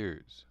wear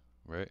beards,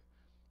 right?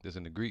 This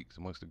in the Greeks,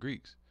 amongst the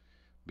Greeks,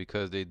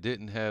 because they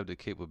didn't have the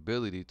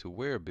capability to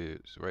wear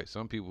beards, right?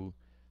 Some people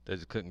that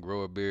just couldn't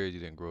grow a beard, you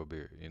didn't grow a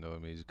beard, you know what I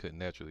mean? You just couldn't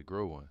naturally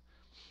grow one.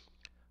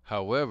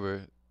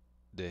 However,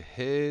 the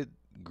head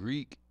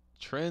Greek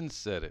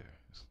trendsetter,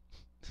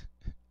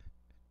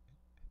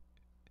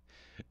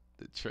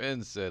 the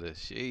trendsetter,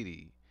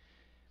 shady,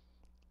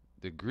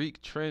 the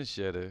Greek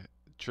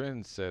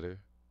trendsetter,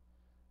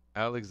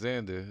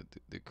 Alexander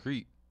the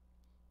Crete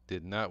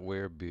did not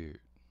wear a beard.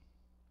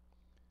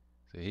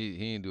 So he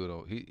didn't do it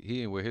on he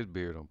didn't wear his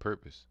beard on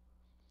purpose.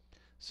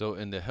 So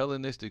in the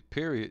Hellenistic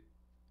period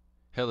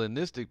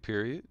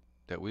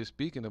that we're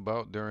speaking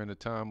about during the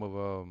time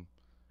of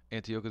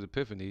Antiochus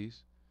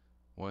Epiphanes,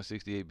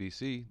 168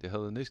 BC, the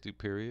Hellenistic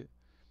period,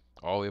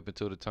 all the way up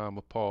until the time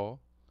of Paul,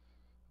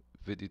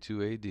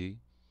 52 AD.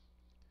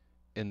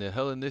 In the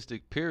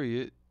Hellenistic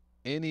period,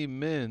 any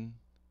men,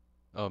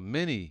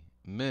 many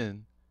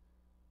men,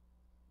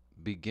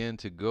 began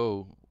to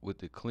go with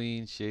the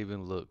clean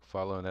shaven look,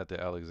 following after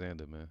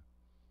Alexander, man.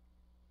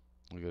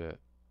 Look at that.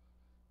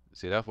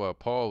 See, that's why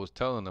Paul was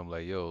telling them,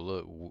 like, yo,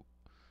 look,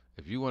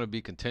 if you want to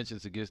be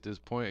contentious against this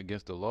point,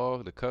 against the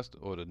law, the custom,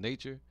 or the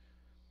nature,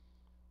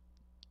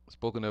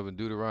 spoken of in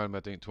Deuteronomy,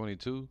 I think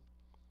 22,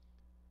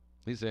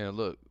 he's saying,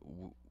 look,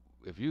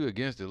 if you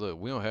against it, look,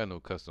 we don't have no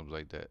customs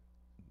like that.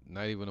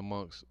 Not even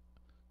amongst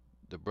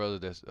the brother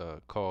that's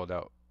called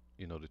out,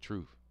 the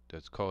truth,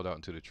 that's called out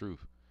into the truth.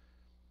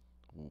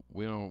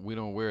 We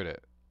don't wear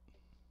that.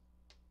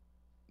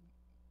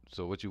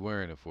 So what you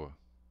wearing it for?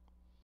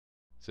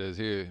 It says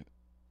here,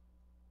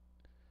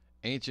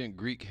 ancient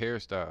Greek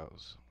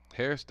hairstyles.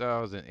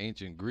 Hairstyles in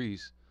ancient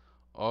Greece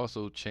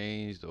also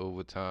changed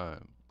over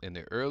time. In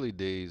the early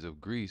days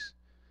of Greece,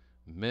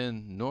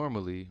 men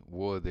normally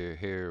wore their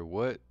hair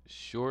what?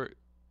 Short,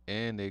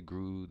 and they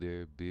grew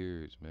their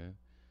beards, man.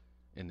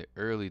 In the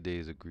early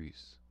days of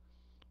Greece.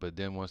 But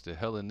then once the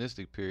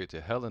Hellenistic period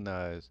to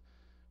Hellenize,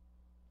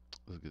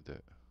 look at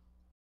that.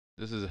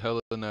 This is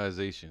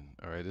Hellenization,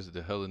 all right? This is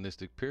the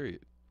Hellenistic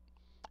period.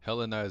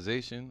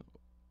 Hellenization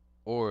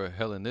or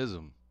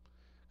Hellenism,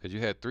 because you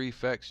had three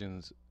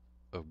factions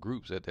of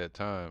groups at that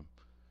time,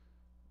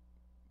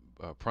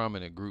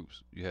 prominent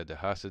groups. You had the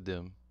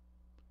Hasidim,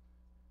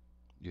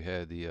 you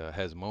had the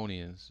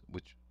Hasmoneans,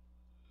 which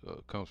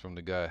comes from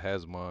the guy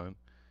Hasmon,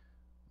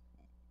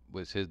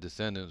 which his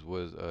descendants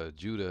was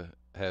Judah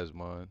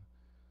Hasmon,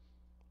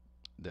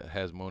 the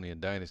Hasmonean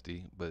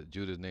dynasty, but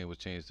Judah's name was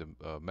changed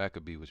to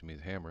Maccabee, which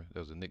means hammer. That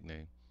was a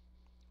nickname.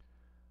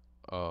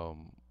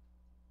 Um,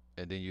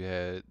 and then you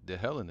had the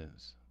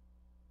Hellenes,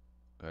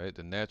 right?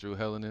 The natural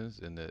Hellenes,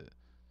 and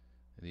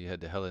you had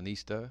the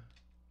Hellenista,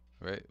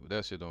 right?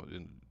 That shit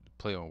don't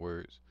play on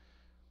words.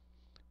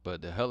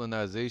 But the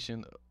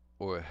Hellenization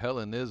or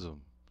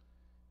Hellenism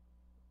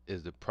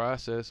is the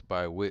process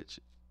by which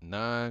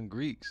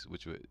non-Greeks,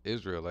 which were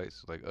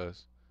Israelites like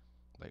us,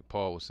 like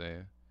Paul was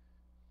saying,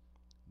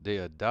 they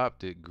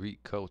adopted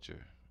Greek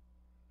culture.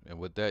 And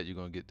with that, you're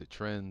going to get the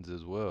trends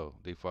as well.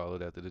 They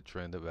followed after the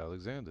trend of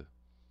Alexander.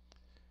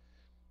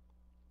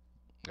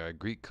 All right,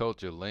 Greek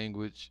culture,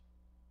 language,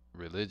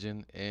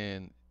 religion,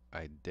 and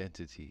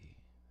identity.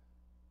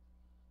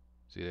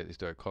 See that? They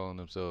started calling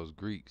themselves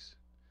Greeks.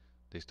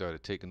 They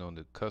started taking on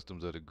the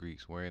customs of the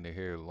Greeks, wearing their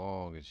hair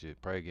long and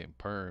shit, probably getting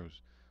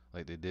perms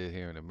like they did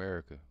here in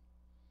America.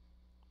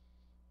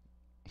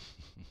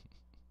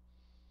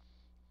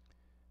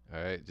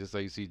 All right, just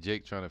like you see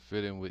Jake trying to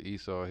fit in with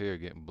Esau here,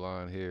 getting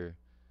blonde hair,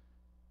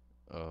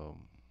 um,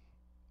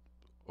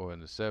 or in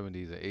the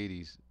 70s and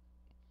 80s,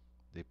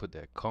 they put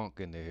that conch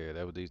in their hair.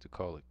 That's what they used to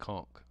call it,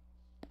 conch.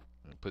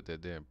 And put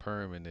that damn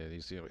perm in there.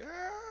 You see them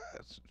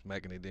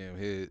smacking their damn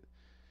head.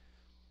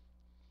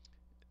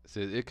 It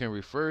says it can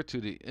refer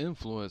to the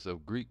influence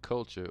of Greek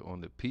culture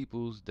on the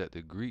peoples that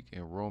the Greek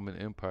and Roman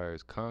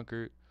empires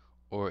conquered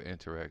or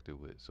interacted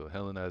with. So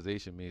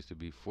Hellenization means to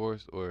be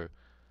forced or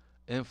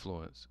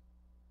influence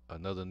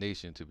another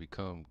nation to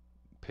become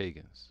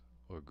pagans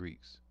or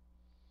Greeks.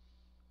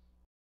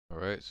 All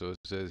right, so it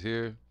says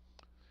here,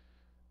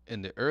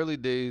 in the early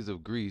days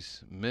of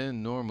Greece,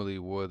 men normally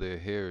wore their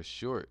hair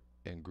short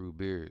and grew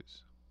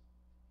beards.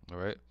 All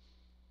right,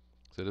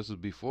 so this was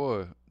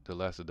before the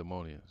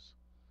Lacedaemonians.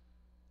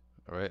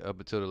 All right, up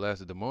until the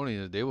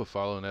Lacedaemonians, they were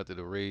following after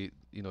the raid,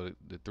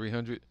 the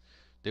 300.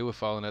 They were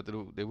following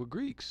after they were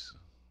Greeks.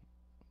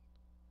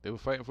 They were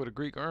fighting for the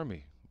Greek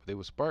army. But they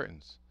were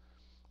Spartans.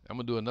 I'm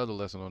gonna do another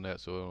lesson on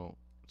that so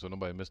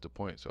nobody missed the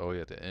point. So all you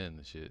have to end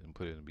the shit and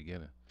put it in the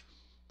beginning.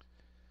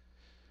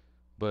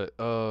 But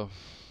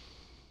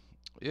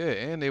yeah,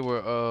 and they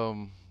were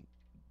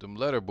them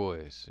letter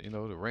boys. The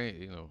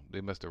rain.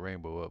 They messed the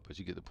rainbow up, but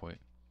you get the point.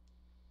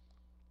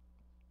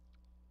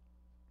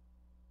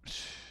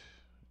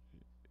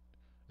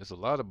 It's a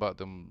lot about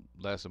them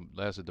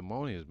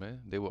Lacedaemonians,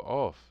 man. They were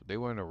off. They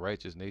weren't a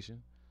righteous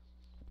nation.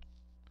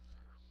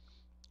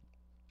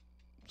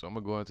 So I'm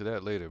gonna go into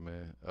that later,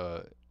 man.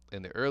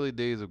 In the early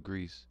days of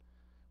Greece,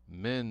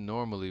 men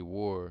normally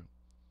wore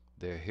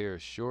their hair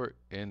short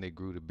and they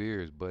grew the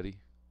beards, buddy.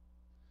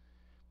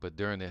 But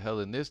during the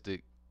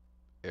Hellenistic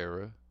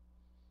era,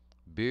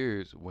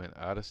 beards went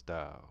out of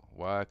style.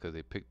 Why? Because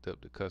they picked up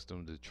the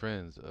customs, the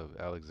trends of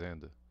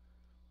Alexander.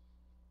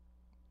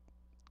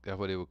 That's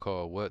what they would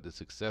call what? The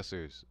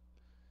successors,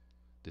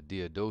 the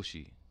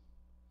Diadochi.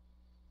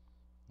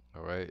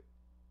 All right.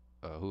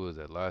 Who is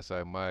that?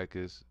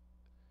 Lysimachus,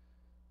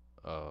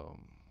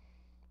 um,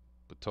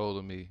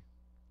 Ptolemy,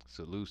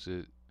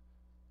 Seleucid.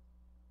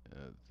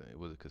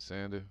 Was it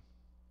Cassander?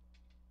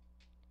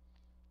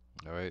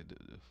 All right.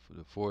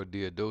 The four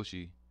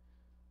Diadochi,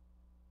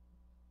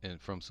 and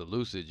from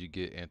Seleucid you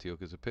get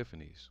Antiochus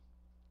Epiphanes.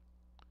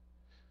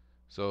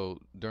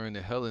 So during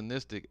the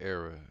Hellenistic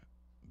era,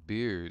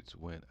 beards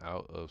went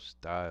out of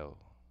style.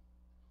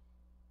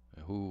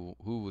 And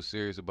who was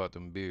serious about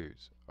them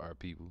beards? Our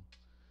people.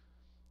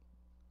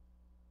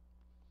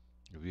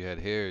 If you had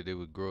hair, they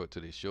would grow it to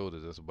their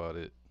shoulders. That's about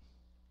it.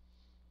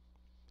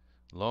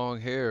 Long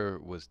hair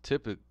was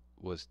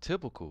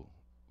typical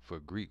for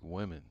Greek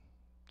women.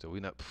 So we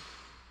not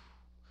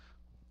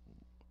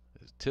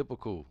it's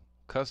typical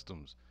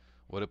customs.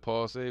 What did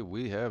Paul say?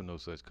 We have no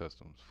such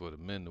customs for the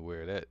men to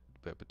wear that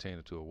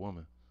pertaining to a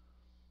woman.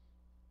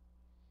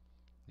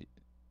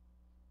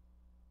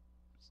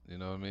 You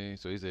know what I mean?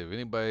 So he said, if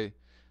anybody,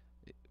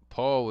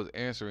 Paul was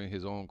answering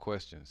his own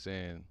question,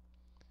 saying,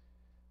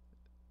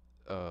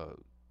 uh,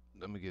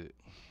 let me get it.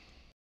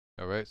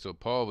 All right. So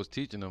Paul was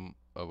teaching them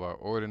of our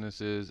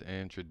ordinances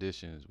and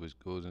traditions, which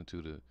goes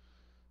into the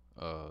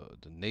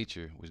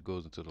nature, which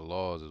goes into the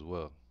laws as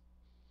well.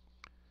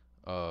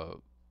 Uh,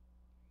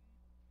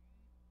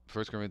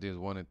 1 Corinthians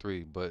 1 and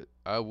 3. But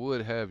I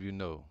would have you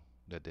know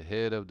that the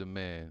head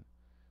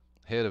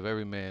of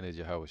every man is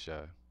Yahweh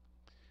Shai,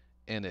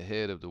 and the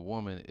head of the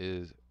woman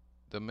is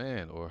the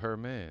man or her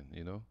man,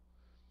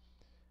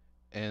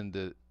 and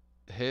the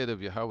head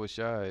of Yahweh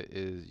Shai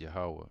is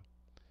Yahweh.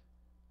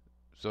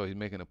 So he's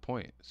making a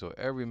point. So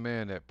every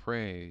man that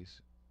prays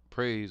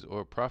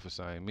or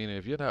prophesying, meaning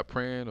if you're not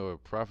praying or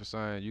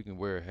prophesying, you can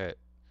wear a hat.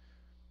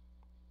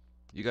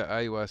 You got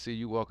IUIC,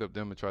 you walk up to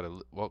them and try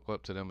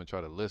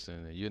to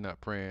listen, and you're not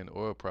praying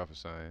or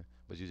prophesying,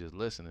 but you're just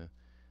listening.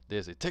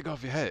 They say, take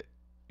off your hat.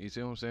 You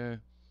see what I'm saying?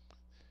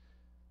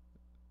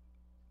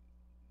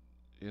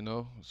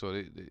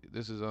 So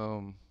this is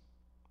let's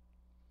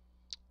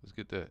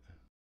get that.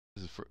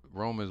 This is for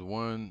Romans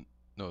 1.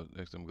 No,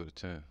 next time go to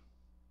 10.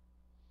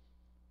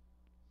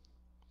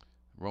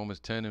 Romans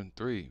 10 and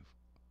 3.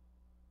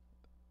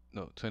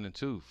 No, 10 and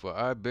 2. For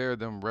I bear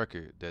them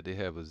record that they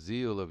have a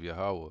zeal of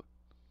Yahweh,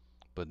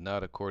 but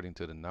not according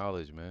to the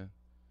knowledge, man.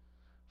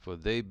 For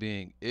they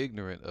being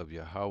ignorant of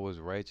Yahweh's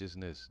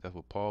righteousness, that's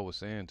what Paul was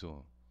saying to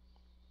them,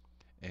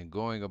 and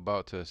going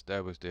about to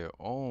establish their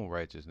own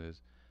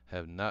righteousness,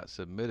 have not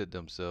submitted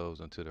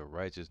themselves unto the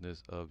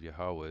righteousness of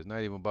Yahweh. It's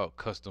not even about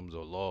customs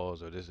or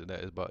laws or this and that.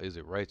 It's about, is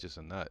it righteous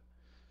or not?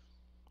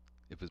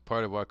 If it's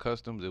part of our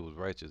customs, it was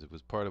righteous. If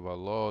it's part of our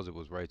laws, it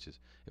was righteous.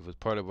 If it's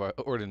part of our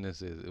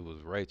ordinances, it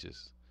was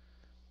righteous.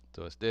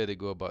 So instead, they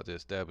go about to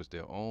establish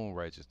their own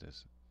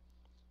righteousness.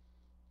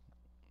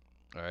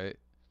 All right.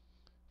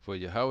 For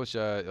Yahweh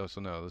Shai,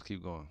 so now let's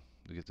keep going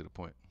to get to the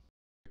point.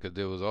 Because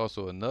there was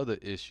also another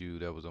issue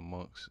that was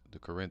amongst the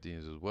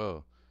Corinthians as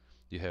well.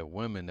 You had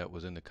women that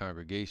was in the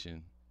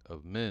congregation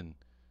of men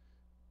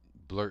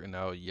blurting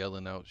out,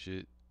 yelling out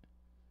shit,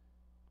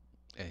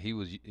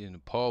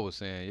 and Paul was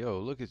saying, "Yo,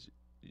 look at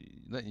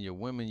letting your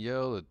women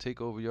yell or take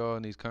over y'all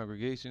in these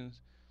congregations.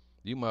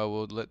 You might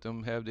well let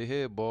them have their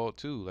head bald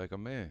too, like a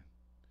man,"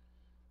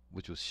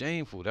 which was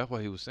shameful. That's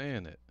why he was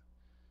saying that.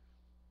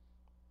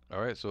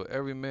 All right, so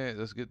every man,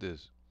 let's get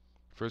this.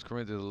 1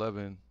 Corinthians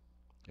 11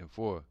 and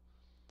 4.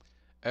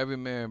 Every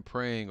man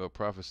praying or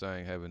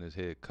prophesying having his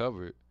head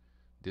covered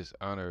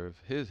dishonor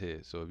his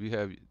head. So if you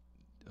have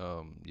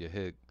your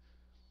head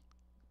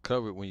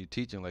covered when you're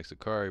teaching, like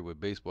Sakari with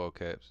baseball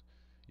caps,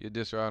 you're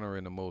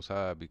dishonoring the Most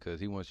High because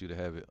He wants you to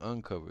have it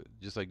uncovered.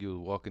 Just like you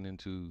was walking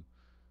into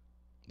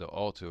the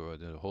altar or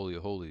the Holy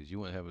of Holies, you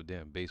wouldn't have a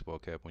damn baseball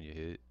cap on your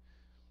head.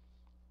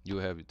 You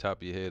would have the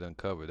top of your head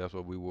uncovered. That's why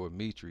we wore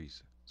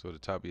mitris, so the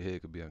top of your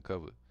head could be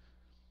uncovered.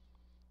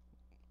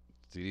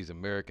 See, these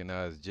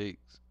Americanized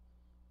jakes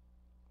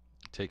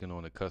taking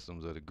on the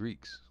customs of the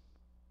Greeks.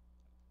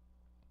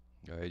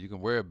 All right, you can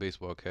wear a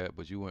baseball cap,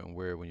 but you wouldn't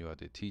wear it when you're out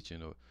there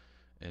teaching.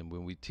 And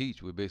when we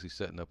teach, we're basically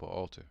setting up an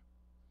altar.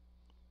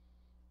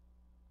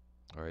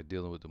 All right,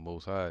 dealing with the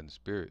Most High and the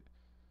Spirit.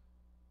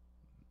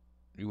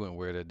 You wouldn't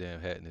wear that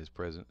damn hat in His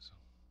presence,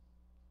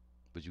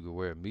 but you could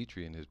wear a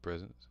mitri in His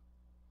presence.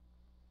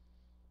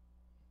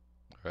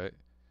 All right,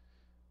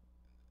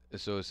 and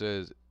so it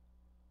says,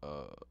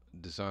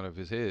 dishonor of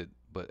his head.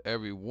 But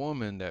every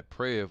woman that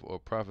prayeth or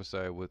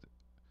prophesieth with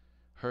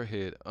her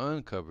head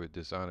uncovered,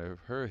 dishonor of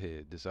her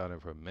head, dishonor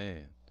of her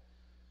man.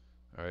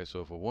 All right,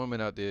 so if a woman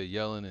out there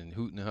yelling and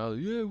hooting and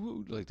hollering, yeah,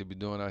 woo, like they be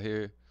doing out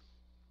here,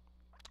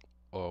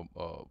 or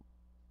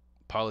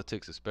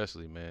politics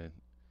especially, man,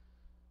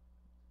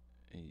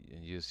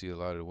 and you see a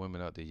lot of the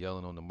women out there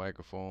yelling on the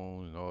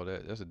microphone and all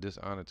that, that's a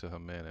dishonor to her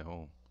man at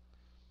home.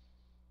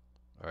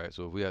 All right,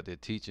 so if we out there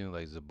teaching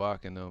like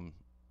Zabak and them,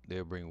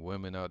 they'll bring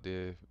women out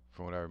there,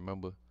 from what I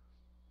remember.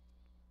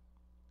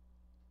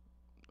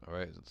 All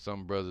right,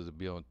 some brothers will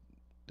be on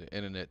the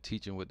internet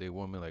teaching with their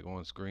woman like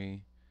on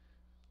screen.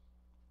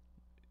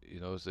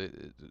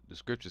 The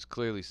scriptures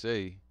clearly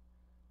say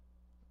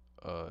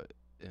uh,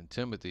 in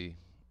Timothy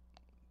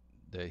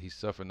that he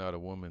suffered not a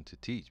woman to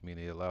teach,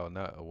 meaning he allowed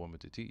not a woman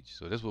to teach.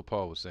 So that's what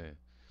Paul was saying.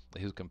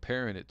 He was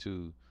comparing it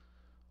to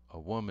a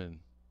woman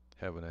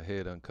having her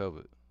head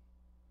uncovered.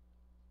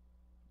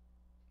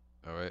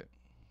 All right,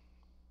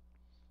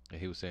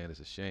 and he was saying it's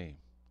a shame.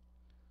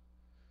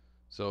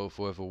 So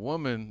for if a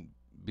woman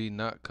be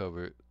not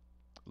covered,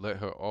 let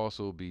her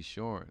also be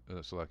shorn.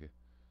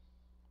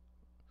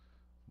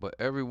 But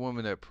every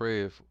woman that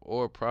prayeth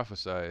or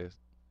prophesieth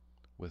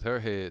with her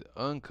head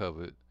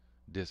uncovered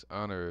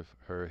dishonoreth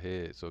her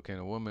head. So can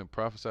a woman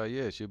prophesy?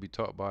 Yeah, she'll be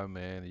taught by a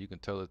man, and you can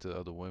tell it to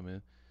other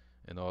women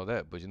and all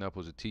that. But you're not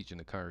supposed to teach in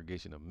the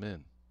congregation of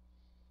men.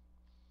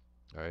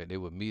 All right, they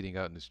were meeting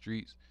out in the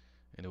streets,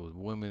 and there was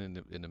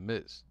women in the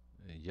midst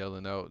and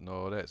yelling out and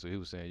all that. So he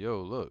was saying,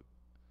 "Yo, look,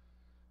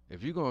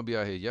 if you're gonna be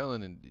out here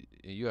yelling and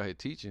you out here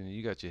teaching, and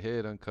you got your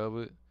head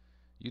uncovered,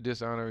 you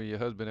dishonoring your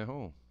husband at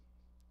home.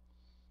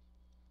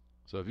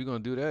 So if you're gonna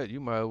do that, you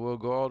might as well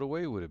go all the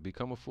way with it.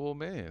 Become a full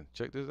man.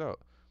 Check this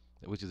out,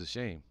 which is a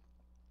shame.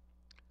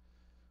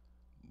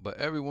 But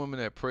every woman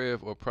that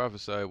prayeth or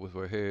prophesieth with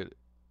her head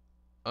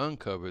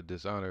uncovered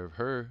dishonoreth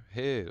her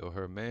head or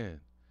her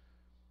man,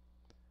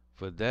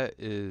 for that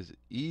is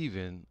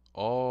even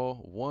all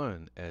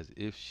one as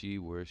if she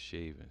were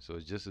shaven. So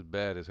it's just as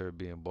bad as her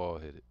being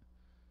bald headed.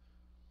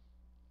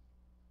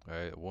 All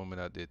right, a woman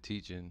out there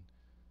teaching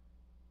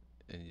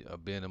and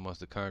being amongst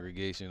the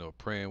congregation or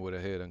praying with her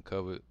head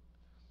uncovered,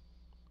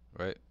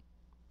 right?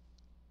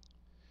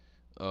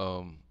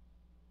 Um,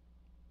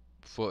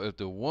 for if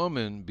the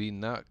woman be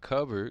not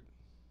covered,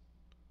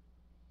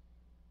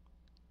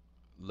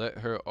 let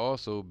her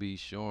also be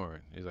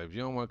shorn. It's like if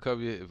you don't want to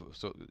cover it,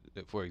 so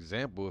for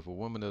example, if a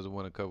woman doesn't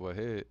want to cover her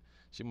head,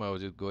 she might as well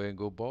just go ahead and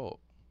go bald.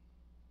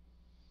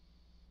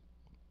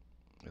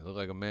 It looked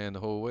like a man the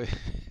whole way.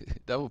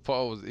 That was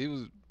Paul was he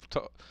was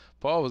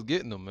Paul was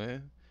getting them,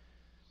 man.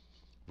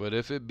 But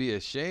if it be a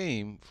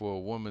shame for a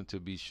woman to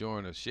be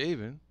shorn or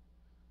shaven,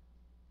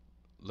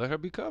 let her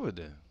be covered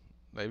then.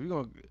 Like if you're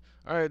gonna,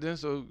 all right then.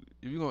 So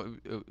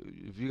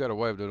if you got a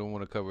wife that don't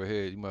want to cover her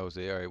head, you might well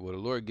say, all right, well the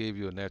Lord gave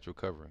you a natural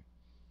covering,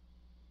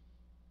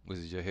 which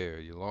is your hair,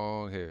 your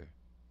long hair.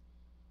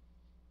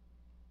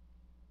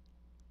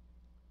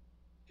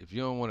 If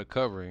you don't want a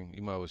covering,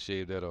 you might well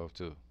shave that off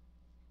too,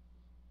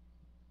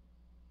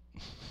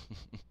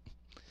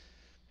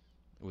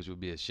 which would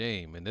be a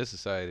shame. In this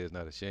society, it's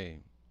not a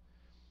shame.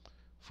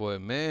 For a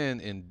man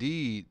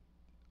indeed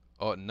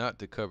ought not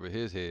to cover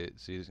his head.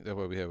 See, that's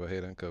why we have our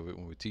head uncovered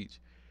when we teach.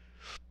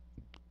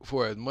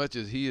 For as much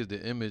as he is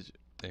the image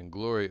and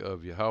glory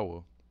of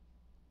Yahweh,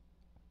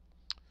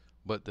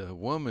 but the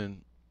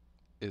woman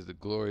is the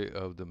glory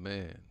of the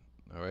man.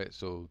 All right.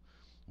 So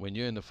when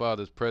you're in the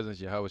Father's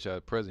presence, Yahweh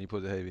Shai's presence, you're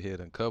supposed to have your head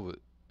uncovered,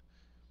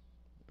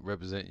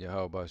 represent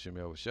Yahweh Bashem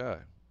Yahweh Shai.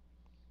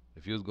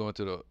 If you was going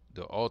to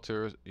the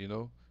altar,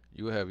 you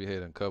would have your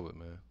head uncovered,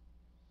 man.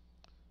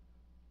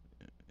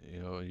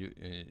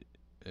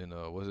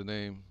 What's the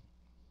name?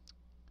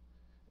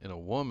 And a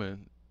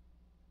woman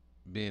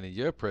being in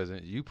your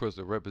presence, you supposed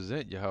to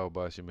represent Yahweh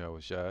Bashem Yahweh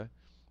Shai.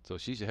 So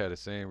she should have the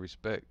same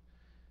respect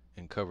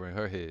in covering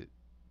her head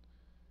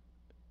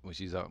when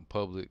she's out in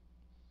public,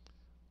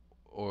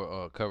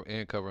 or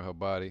covering her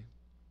body.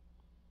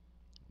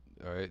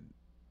 All right,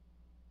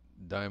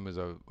 diamonds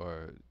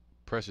are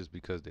precious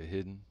because they're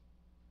hidden,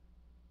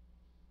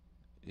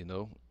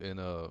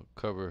 and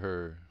cover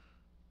her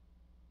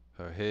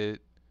head,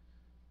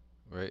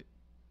 right?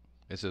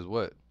 It says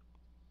what?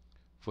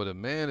 For the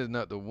man is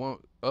not the one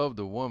of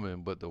the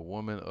woman, but the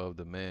woman of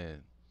the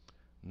man.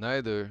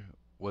 Neither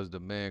was the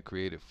man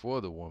created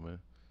for the woman,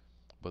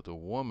 but the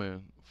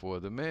woman for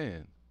the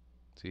man.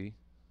 See,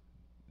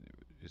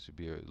 it should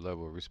be a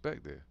level of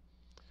respect there.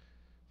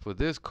 For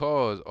this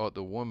cause ought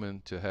the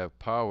woman to have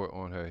power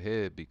on her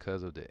head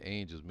because of the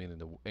angels, meaning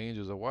the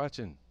angels are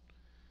watching,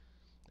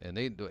 and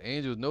the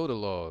angels know the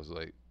laws.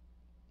 Like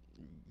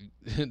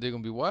they're gonna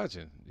be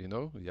watching.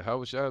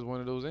 Yahweh Shai is one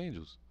of those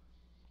angels,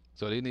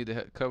 so they need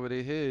to cover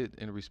their head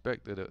in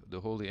respect of the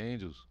holy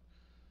angels.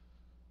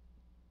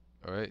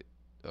 All right,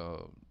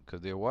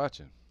 because they're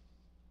watching.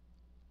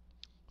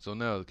 So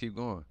now let's keep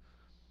going.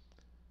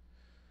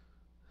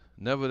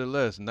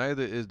 Nevertheless,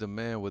 neither is the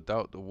man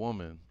without the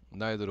woman,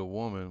 neither the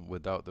woman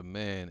without the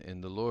man in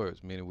the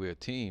Lord's, meaning we're a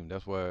team.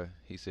 That's why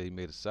he said he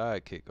made a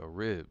sidekick, a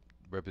rib,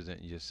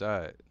 representing your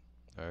side.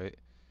 All right?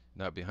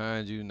 Not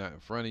behind you, not in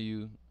front of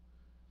you,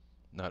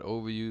 not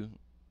over you,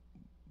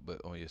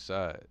 but on your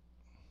side.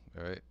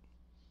 All right?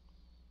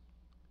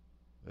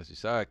 That's your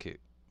sidekick.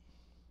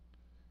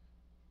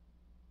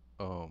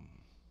 Um,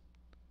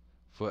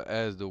 for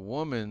as the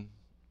woman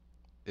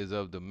is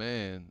of the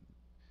man,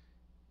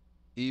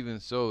 even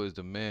so is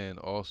the man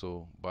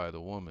also by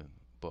the woman.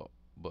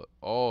 But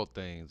all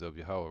things of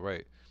Yahweh,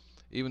 right?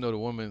 Even though the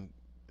woman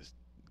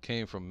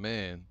came from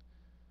man,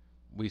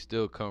 we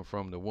still come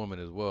from the woman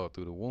as well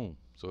through the womb.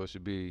 So it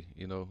should be,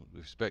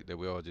 respect that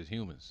we're all just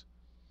humans,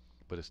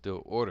 but it's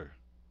still order.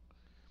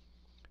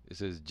 It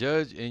says,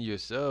 judge in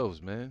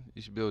yourselves, man.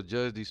 You should be able to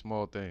judge these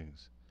small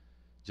things.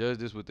 Judge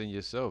this within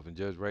yourself and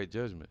judge right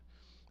judgment.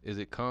 Is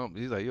it calm?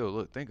 He's like, yo,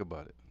 look, think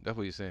about it. That's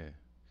what he's saying.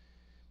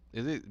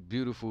 Is it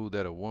beautiful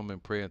that a woman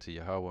pray unto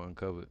Yahweh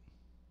uncovered?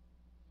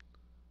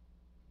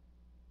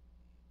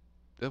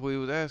 That's what he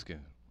was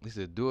asking. He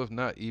said, doeth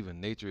not even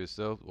nature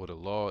itself or the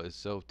law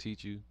itself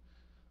teach you,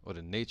 or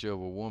the nature of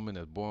a woman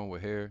that's born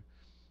with hair,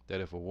 that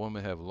if a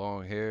woman have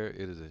long hair,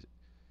 it is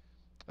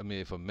I mean,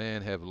 if a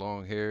man have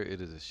long hair, it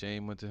is a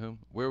shame unto him.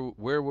 Where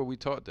were we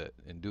taught that?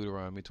 In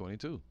Deuteronomy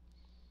 22.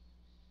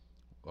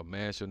 A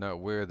man shall not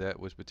wear that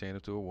which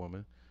pertaineth to a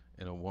woman,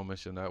 and a woman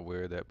shall not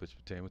wear that which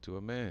pertaineth to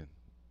a man.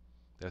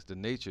 That's the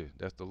nature.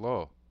 That's the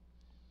law.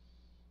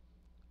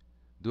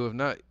 Doeth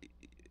not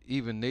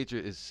even nature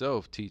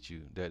itself teach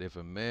you that if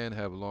a man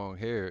have long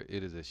hair,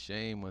 it is a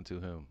shame unto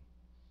him?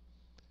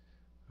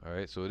 All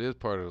right, so it is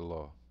part of the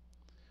law.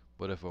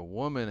 But if a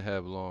woman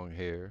have long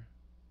hair,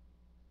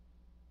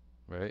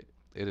 right,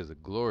 it is a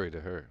glory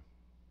to her.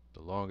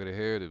 The longer the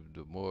hair, the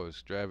more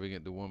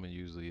extravagant the woman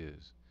usually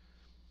is.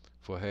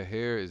 For her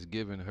hair is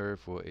given her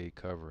for a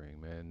covering,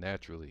 man,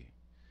 naturally.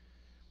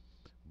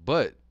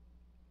 But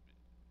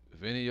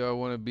if any of y'all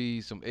want to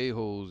be some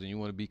a-holes and you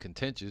want to be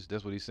contentious,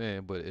 that's what he's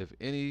saying. But if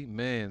any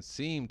man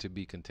seem to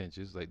be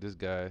contentious, like this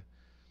guy,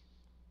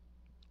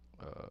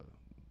 uh,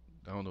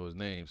 I don't know his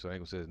name, so I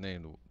ain't gonna say his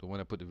name, the one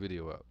that put the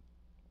video out.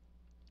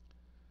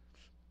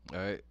 All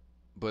right.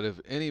 But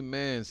if any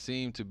man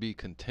seem to be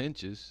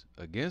contentious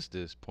against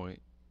this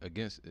point,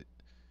 against it,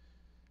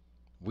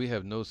 we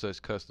have no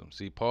such custom.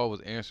 See, Paul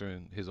was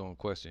answering his own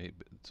question.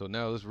 So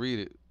now let's read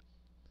it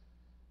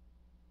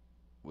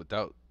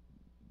without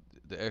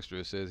the extra.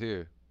 It says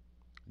here,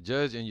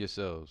 judge in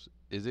yourselves.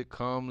 Is it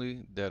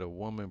calmly that a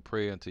woman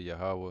pray unto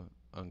Yahweh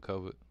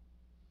uncovered?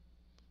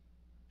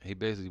 He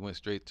basically went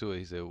straight to it.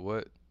 He said,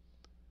 what?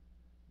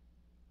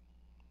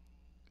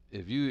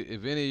 If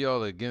any of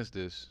y'all are against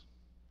this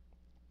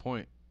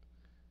point,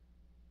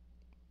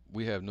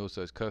 we have no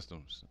such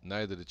customs,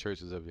 neither the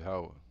churches of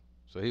Yahweh.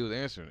 So he was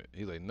answering it.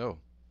 He's like, no,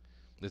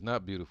 it's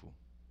not beautiful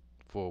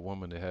for a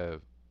woman to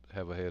have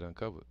her head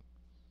uncovered.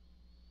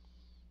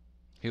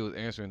 He was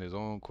answering his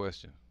own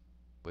question,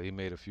 but he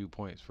made a few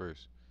points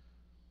first.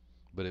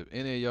 But if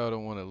any of y'all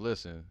don't want to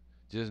listen,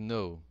 just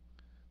know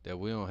that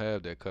we don't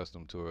have that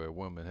custom to a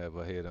woman have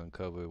her head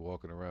uncovered,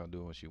 walking around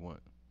doing what she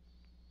want.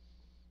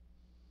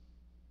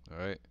 All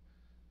right.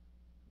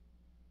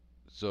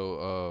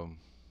 So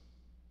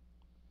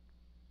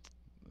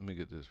let me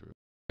get this real.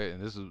 Right,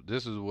 and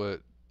this is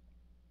what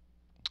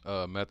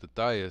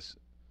Mattathias,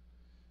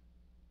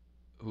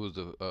 who was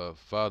the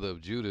father of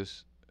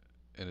Judas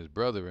and his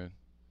brethren,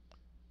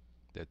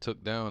 that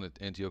took down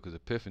Antiochus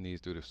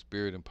Epiphanes through the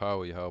spirit and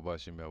power of Yahweh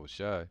Shem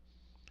Yahushai,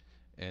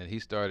 and he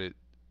started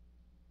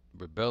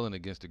rebelling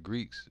against the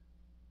Greeks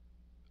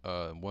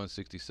in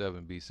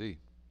 167 BC.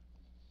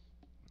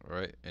 All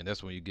right, and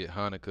that's when you get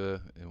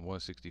Hanukkah in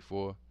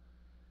 164.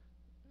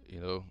 You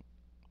know,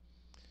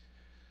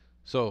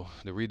 so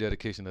the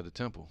rededication of the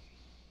temple.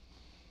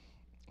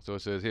 So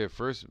it says here,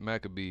 First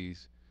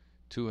Maccabees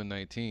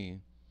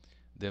 2:19.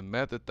 Then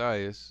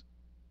Mattathias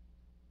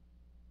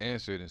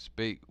answered and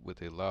spake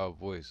with a loud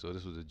voice. So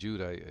this was a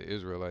Judite, an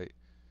Israelite.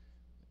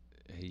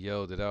 He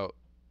yelled it out.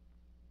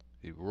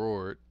 He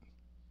roared.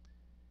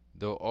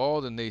 Though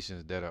all the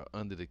nations that are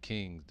under the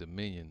king's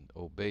dominion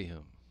obey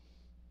him,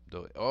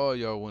 though all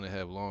y'all want to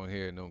have long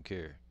hair and don't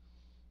care,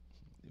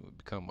 you would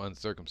become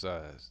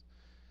uncircumcised,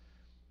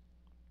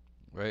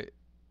 right?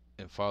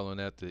 And following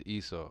after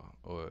Esau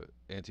or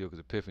Antiochus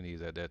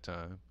Epiphanes at that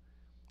time,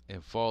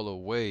 and fall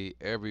away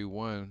every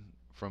one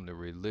from the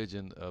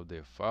religion of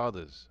their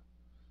fathers.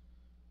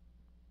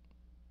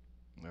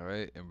 All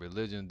right, and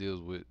religion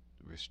deals with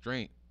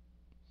restraint,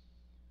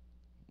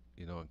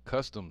 and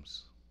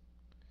customs,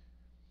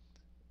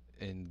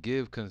 and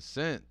give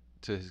consent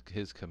to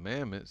his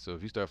commandments. So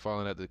if you start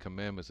following out the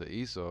commandments of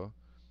Esau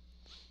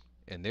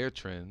and their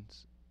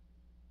trends,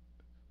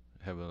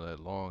 having that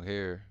long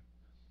hair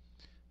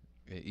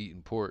and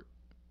eating pork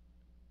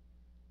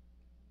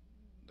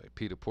like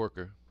Peter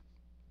Porker,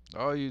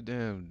 all you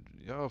damn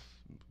y'all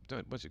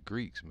a bunch of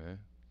Greeks, man.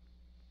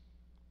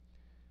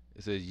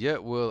 It says,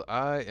 "Yet will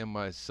I and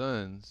my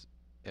sons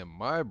and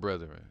my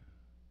brethren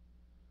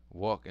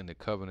walk in the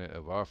covenant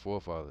of our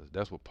forefathers."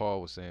 That's what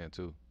Paul was saying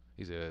too.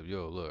 He said,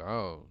 "Yo, look,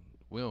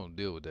 we don't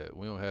deal with that.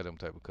 We don't have them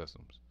type of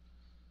customs.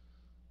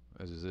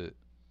 That's just it.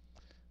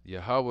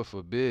 Yahweh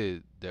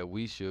forbid that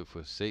we should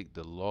forsake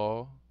the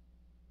law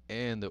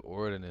and the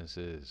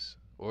ordinances."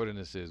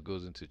 Ordinances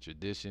goes into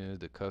traditions,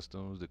 the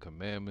customs, the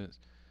commandments,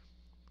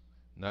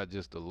 not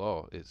just the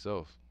law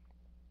itself.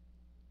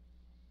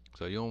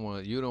 So you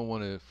don't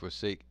want to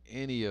forsake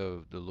any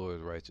of the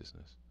Lord's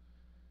righteousness.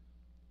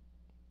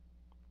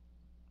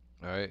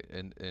 All right,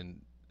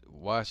 and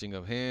washing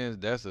of hands,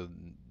 that's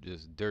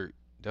just dirt.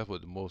 That's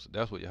what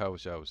Yahweh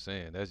Shah was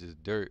saying. That's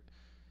just dirt.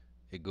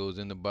 It goes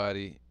in the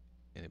body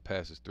and it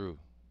passes through.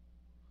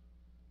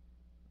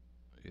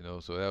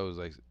 So that was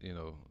like,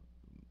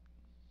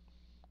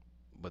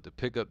 but to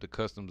pick up the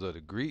customs of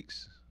the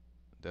Greeks,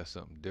 that's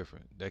something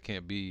different. That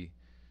can't be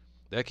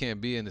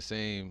in the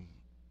same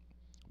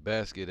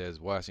basket as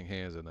washing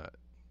hands or not.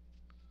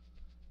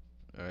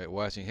 All right,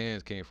 washing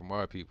hands came from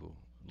our people.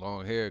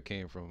 Long hair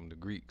came from the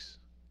Greeks.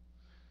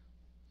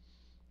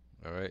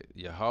 All right,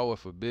 Yahweh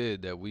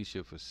forbid that we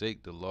should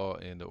forsake the law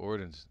and the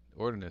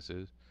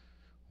ordinances.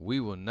 We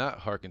will not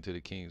hearken to the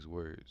king's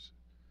words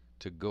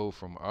to go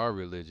from our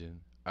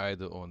religion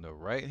either on the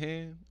right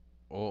hand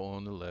or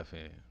on the left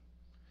hand.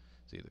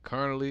 It's either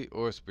carnally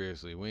or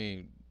spiritually. We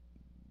ain't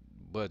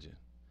budging.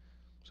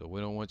 So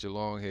we don't want your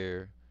long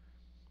hair.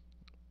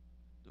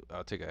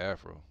 I'll take an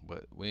afro,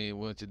 but we ain't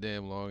want your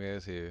damn long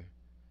ass hair.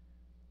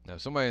 Now,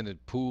 if somebody in the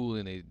pool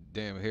and they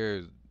damn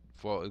hair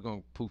fall, it's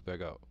gonna poof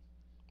back out.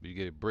 But you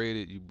get it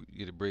braided, you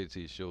get it braided to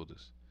your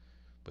shoulders.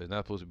 But it's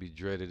not supposed to be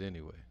dreaded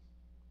anyway.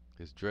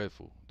 It's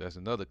dreadful. That's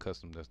another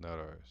custom that's not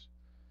ours.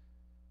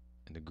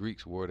 And the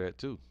Greeks wore that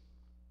too,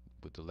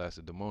 with the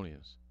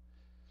Lacedaemonians.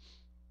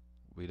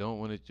 We don't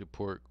want it your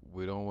pork.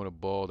 We don't want to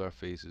bald our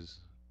faces.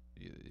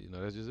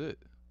 That's just it.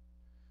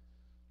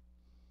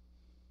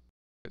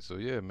 So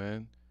yeah,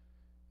 man.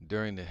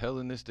 During the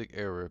Hellenistic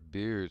era,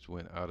 beards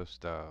went out of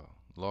style.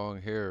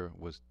 Long hair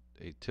was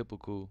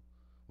typical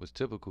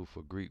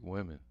for Greek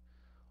women.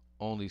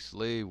 Only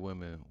slave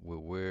women would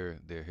wear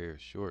their hair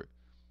short.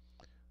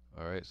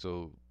 All right,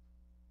 so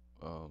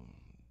um,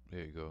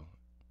 there you go.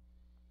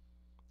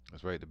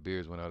 That's right. The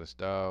beards went out of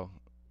style,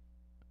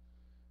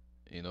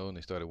 and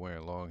they started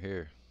wearing long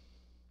hair.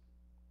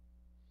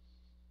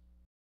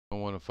 I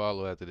don't want to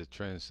follow after the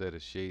trend set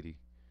is shady.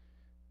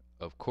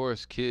 Of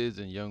course, kids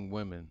and young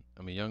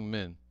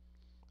men,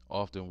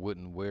 often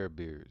wouldn't wear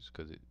beards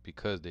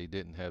because they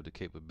didn't have the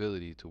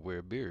capability to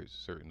wear beards.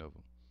 Certain of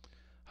them.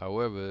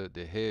 However,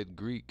 the head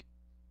Greek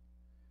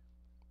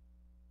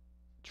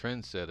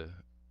trendsetter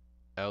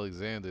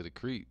Alexander the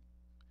Creep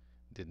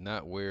did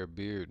not wear a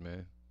beard,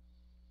 man.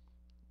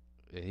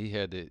 And he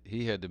had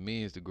the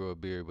means to grow a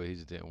beard, but he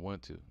just didn't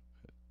want to.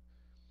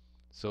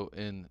 So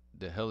in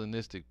the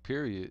Hellenistic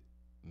period,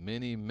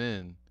 many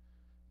men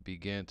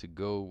began to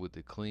go with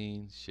the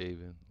clean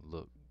shaven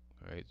look,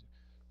 right?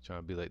 Trying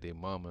to be like their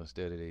mama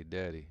instead of their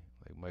daddy,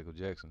 like Michael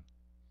Jackson.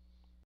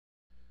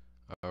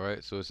 All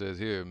right, so it says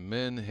here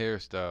men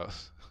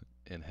hairstyles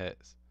and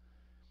hats.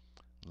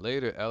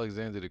 Later,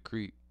 Alexander the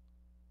Creep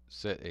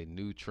set a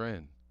new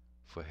trend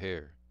for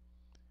hair.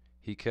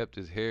 He kept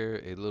his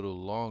hair a little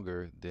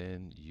longer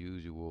than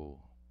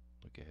usual.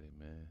 Look at it,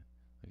 man.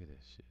 Look at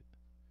that shit.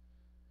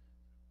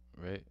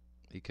 Right?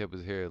 He kept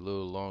his hair a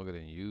little longer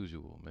than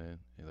usual, man.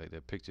 And like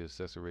that picture of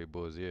Cesare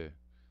Borgia.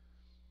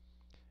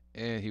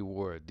 And he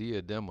wore a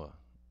diadema,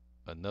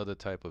 another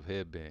type of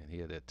headband. He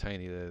had that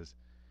tiny ass,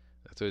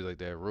 I told you, like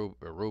that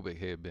aerobic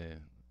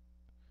headband.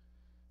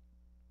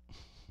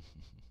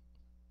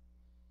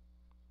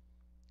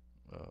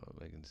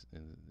 Like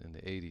in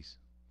the 80s.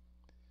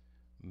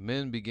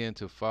 Men began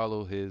to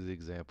follow his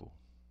example.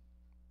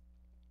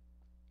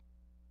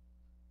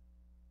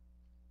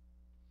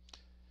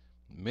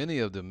 Many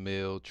of the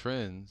male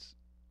trends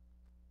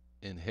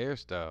in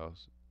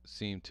hairstyles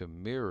seem to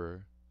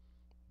mirror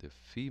the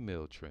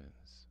female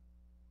trends.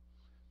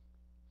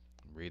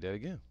 Read that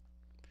again.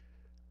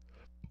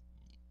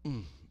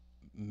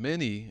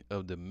 Many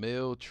of the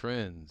male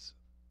trends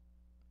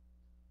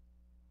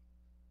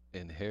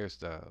in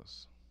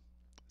hairstyles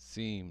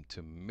seem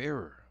to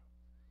mirror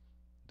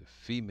the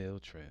female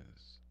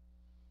trends.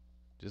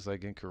 Just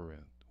like in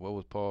Corinth. What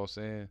was Paul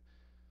saying?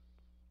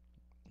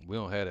 We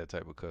don't have that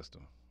type of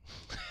custom.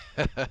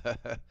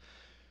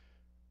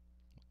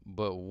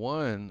 But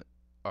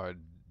are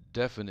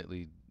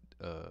definitely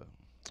uh,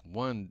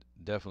 one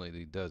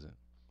definitely doesn't.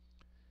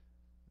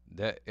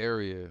 That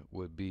area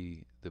would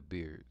be the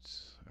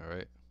beards. All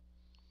right.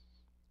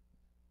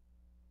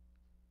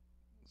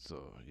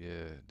 So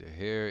yeah, the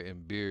hair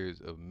and beards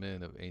of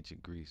men of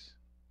ancient Greece.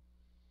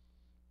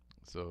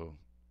 So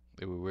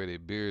they would wear their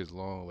beards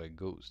long like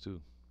goats too.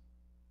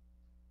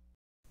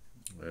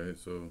 All right.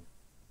 So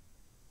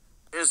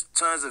There's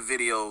tons of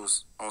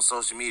videos on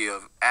social media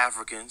of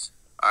Africans,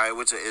 all right,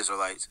 which are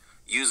Israelites,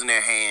 using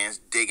their hands,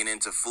 digging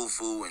into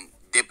fufu and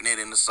dipping it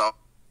in the salt.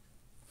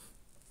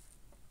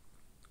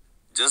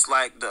 Just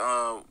like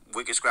the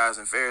wicked scribes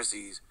and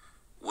Pharisees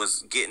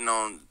was getting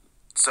on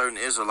certain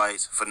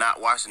Israelites for not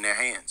washing their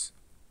hands.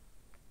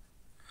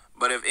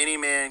 But if any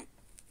man,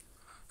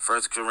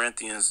 1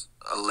 Corinthians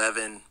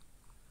 11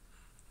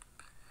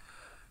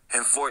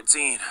 and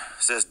 14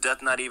 says,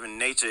 doth not even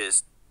nature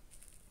is.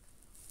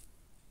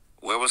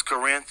 Where was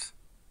Corinth?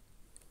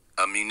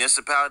 A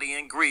municipality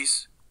in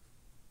Greece.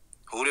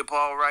 Who did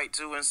Paul write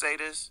to and say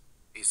this?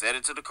 He said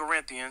it to the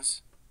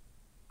Corinthians.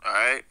 All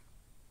right.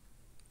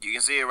 You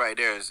can see it right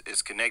there.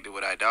 It's connected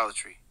with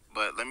idolatry.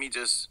 But let me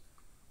just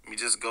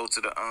go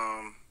to the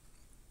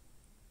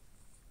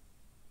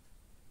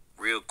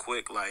real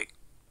quick,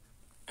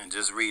 and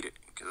just read it,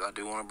 because I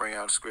do want to bring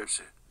out the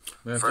scripture.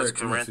 matter of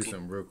fact, I want to see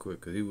something real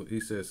quick, because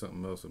he said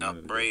something else a minute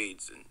ago.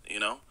 Braids and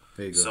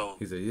There you go. So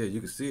he said, yeah,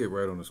 you can see it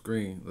right on the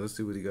screen. Let's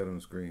see what he got on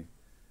the screen.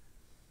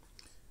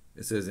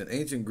 It says, in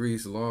ancient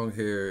Greece, long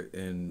hair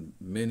had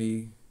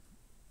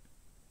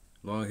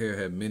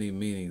many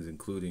meanings,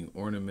 including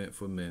ornament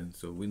for men.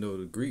 So we know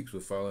the Greeks were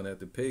following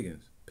after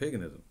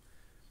paganism,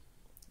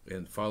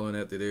 and following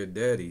after their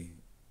daddy,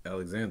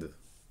 Alexander.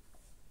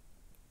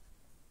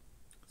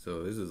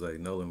 So this is like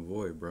null and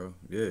void, bro.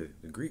 Yeah,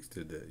 the Greeks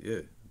did that.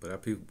 Yeah, but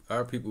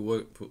our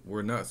people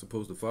were not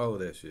supposed to follow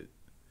that shit.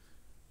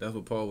 That's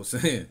what Paul was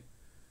saying.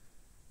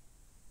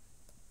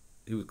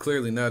 He was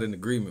clearly not in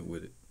agreement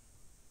with it.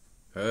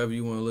 However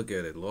you want to look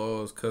at it,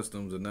 laws,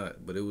 customs, or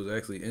not. But it was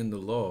actually in the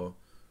law,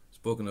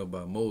 spoken of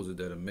by Moses,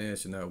 that a man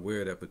should not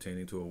wear that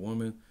pertaining to a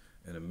woman,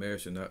 and a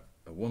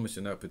woman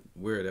should not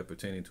wear that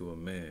pertaining to a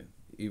man,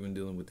 even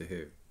dealing with the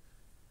hair.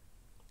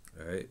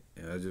 All right,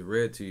 and I just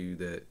read to you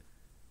that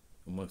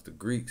amongst the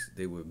Greeks,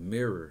 they would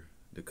mirror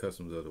the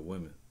customs of the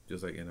women,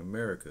 just like in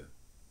America.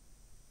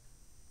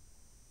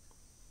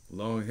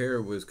 Long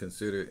hair was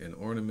considered an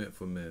ornament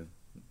for men.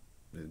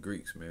 The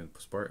Greeks, man,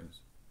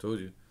 Spartans.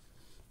 Told you.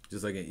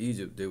 Just like in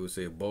Egypt, they would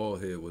say a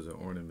bald head was an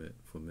ornament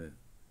for men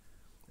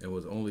and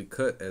was only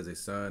cut as a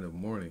sign of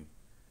mourning,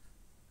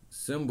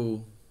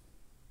 symbol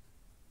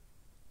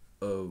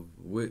of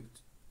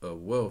which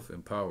of wealth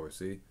and power.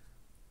 See,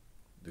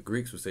 the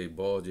Greeks would say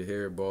bald your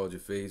hair, bald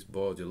your face,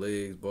 bald your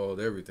legs, bald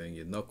everything,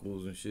 your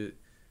knuckles and shit.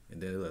 And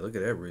then they're like, look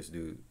at that rich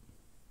dude,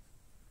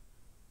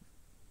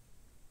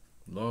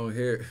 long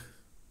hair.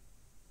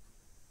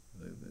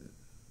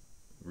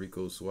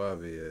 Rico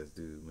Suave ass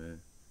dude, man.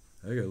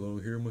 I got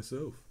long hair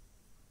myself,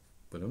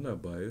 but I'm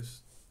not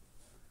biased.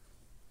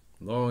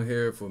 Long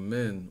hair for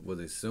men was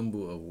a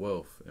symbol of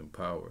wealth and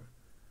power,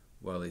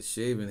 while a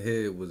shaven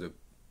head was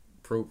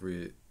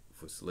appropriate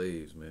for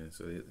slaves, man.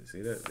 So they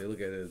see that they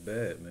look at it as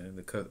bad, man.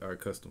 The cut our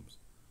customs.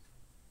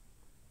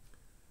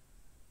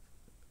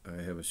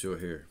 I have a short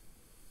hair,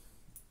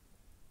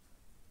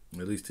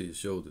 at least to your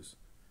shoulders.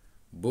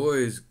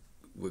 Boys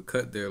would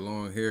cut their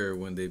long hair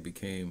when they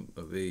became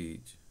of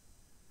age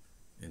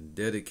and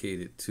dedicate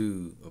it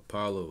to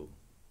Apollo,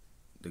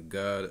 the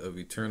god of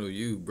eternal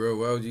youth. Bro,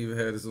 why would you even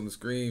have this on the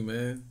screen,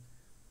 man?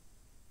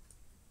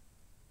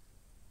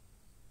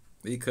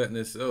 He cutting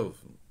himself.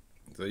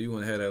 So you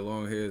want to have that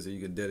long hair so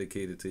you can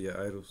dedicate it to your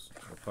idols,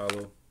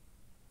 Apollo?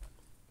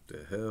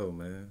 The hell,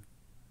 man.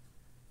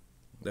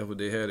 That's what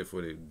they had it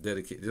for. They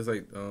dedicate, just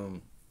like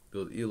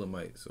those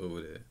Elamites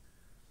over there.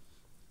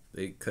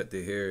 They cut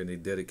their hair and they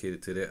dedicate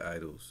it to their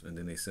idols, and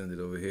then they send it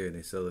over here and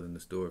they sell it in the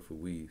store for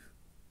weave.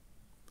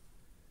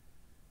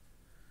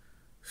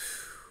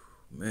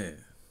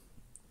 Man.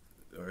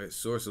 All right,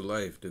 source of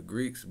life. The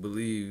Greeks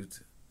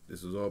believed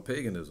this was all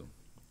paganism.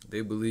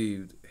 They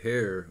believed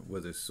hair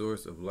was a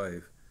source of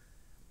life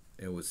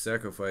and would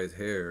sacrifice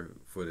hair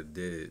for the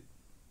dead.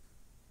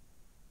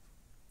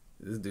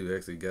 This dude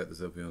actually got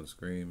this up here on the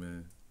screen,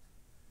 man.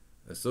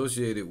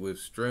 Associated with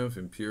strength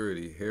and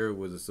purity, hair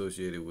was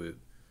associated with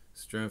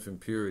strength and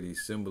purity,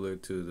 similar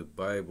to the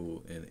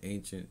Bible and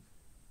ancient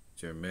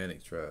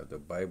Germanic tribe. The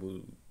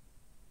Bible.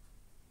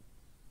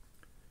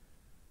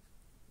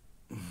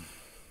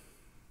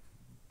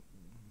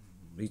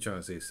 He trying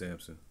to say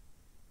Samson.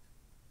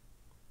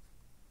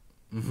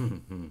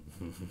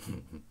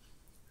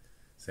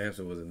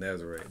 Samson was a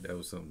Nazarite. That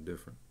was something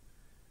different.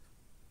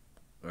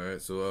 All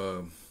right,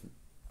 so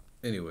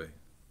anyway,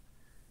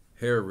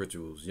 hair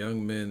rituals.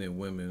 Young men and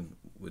women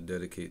would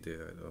dedicate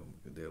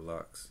their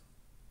locks.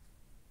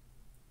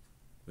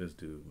 This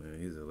dude, man,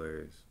 he's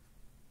hilarious.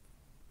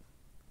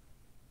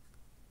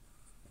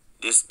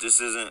 This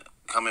isn't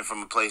coming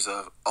from a place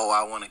of, oh,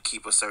 I want to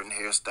keep a certain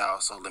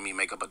hairstyle, so let me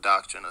make up a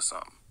doctrine or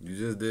something. You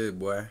just did,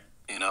 boy.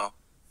 You know?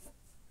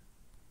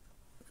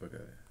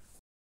 Okay.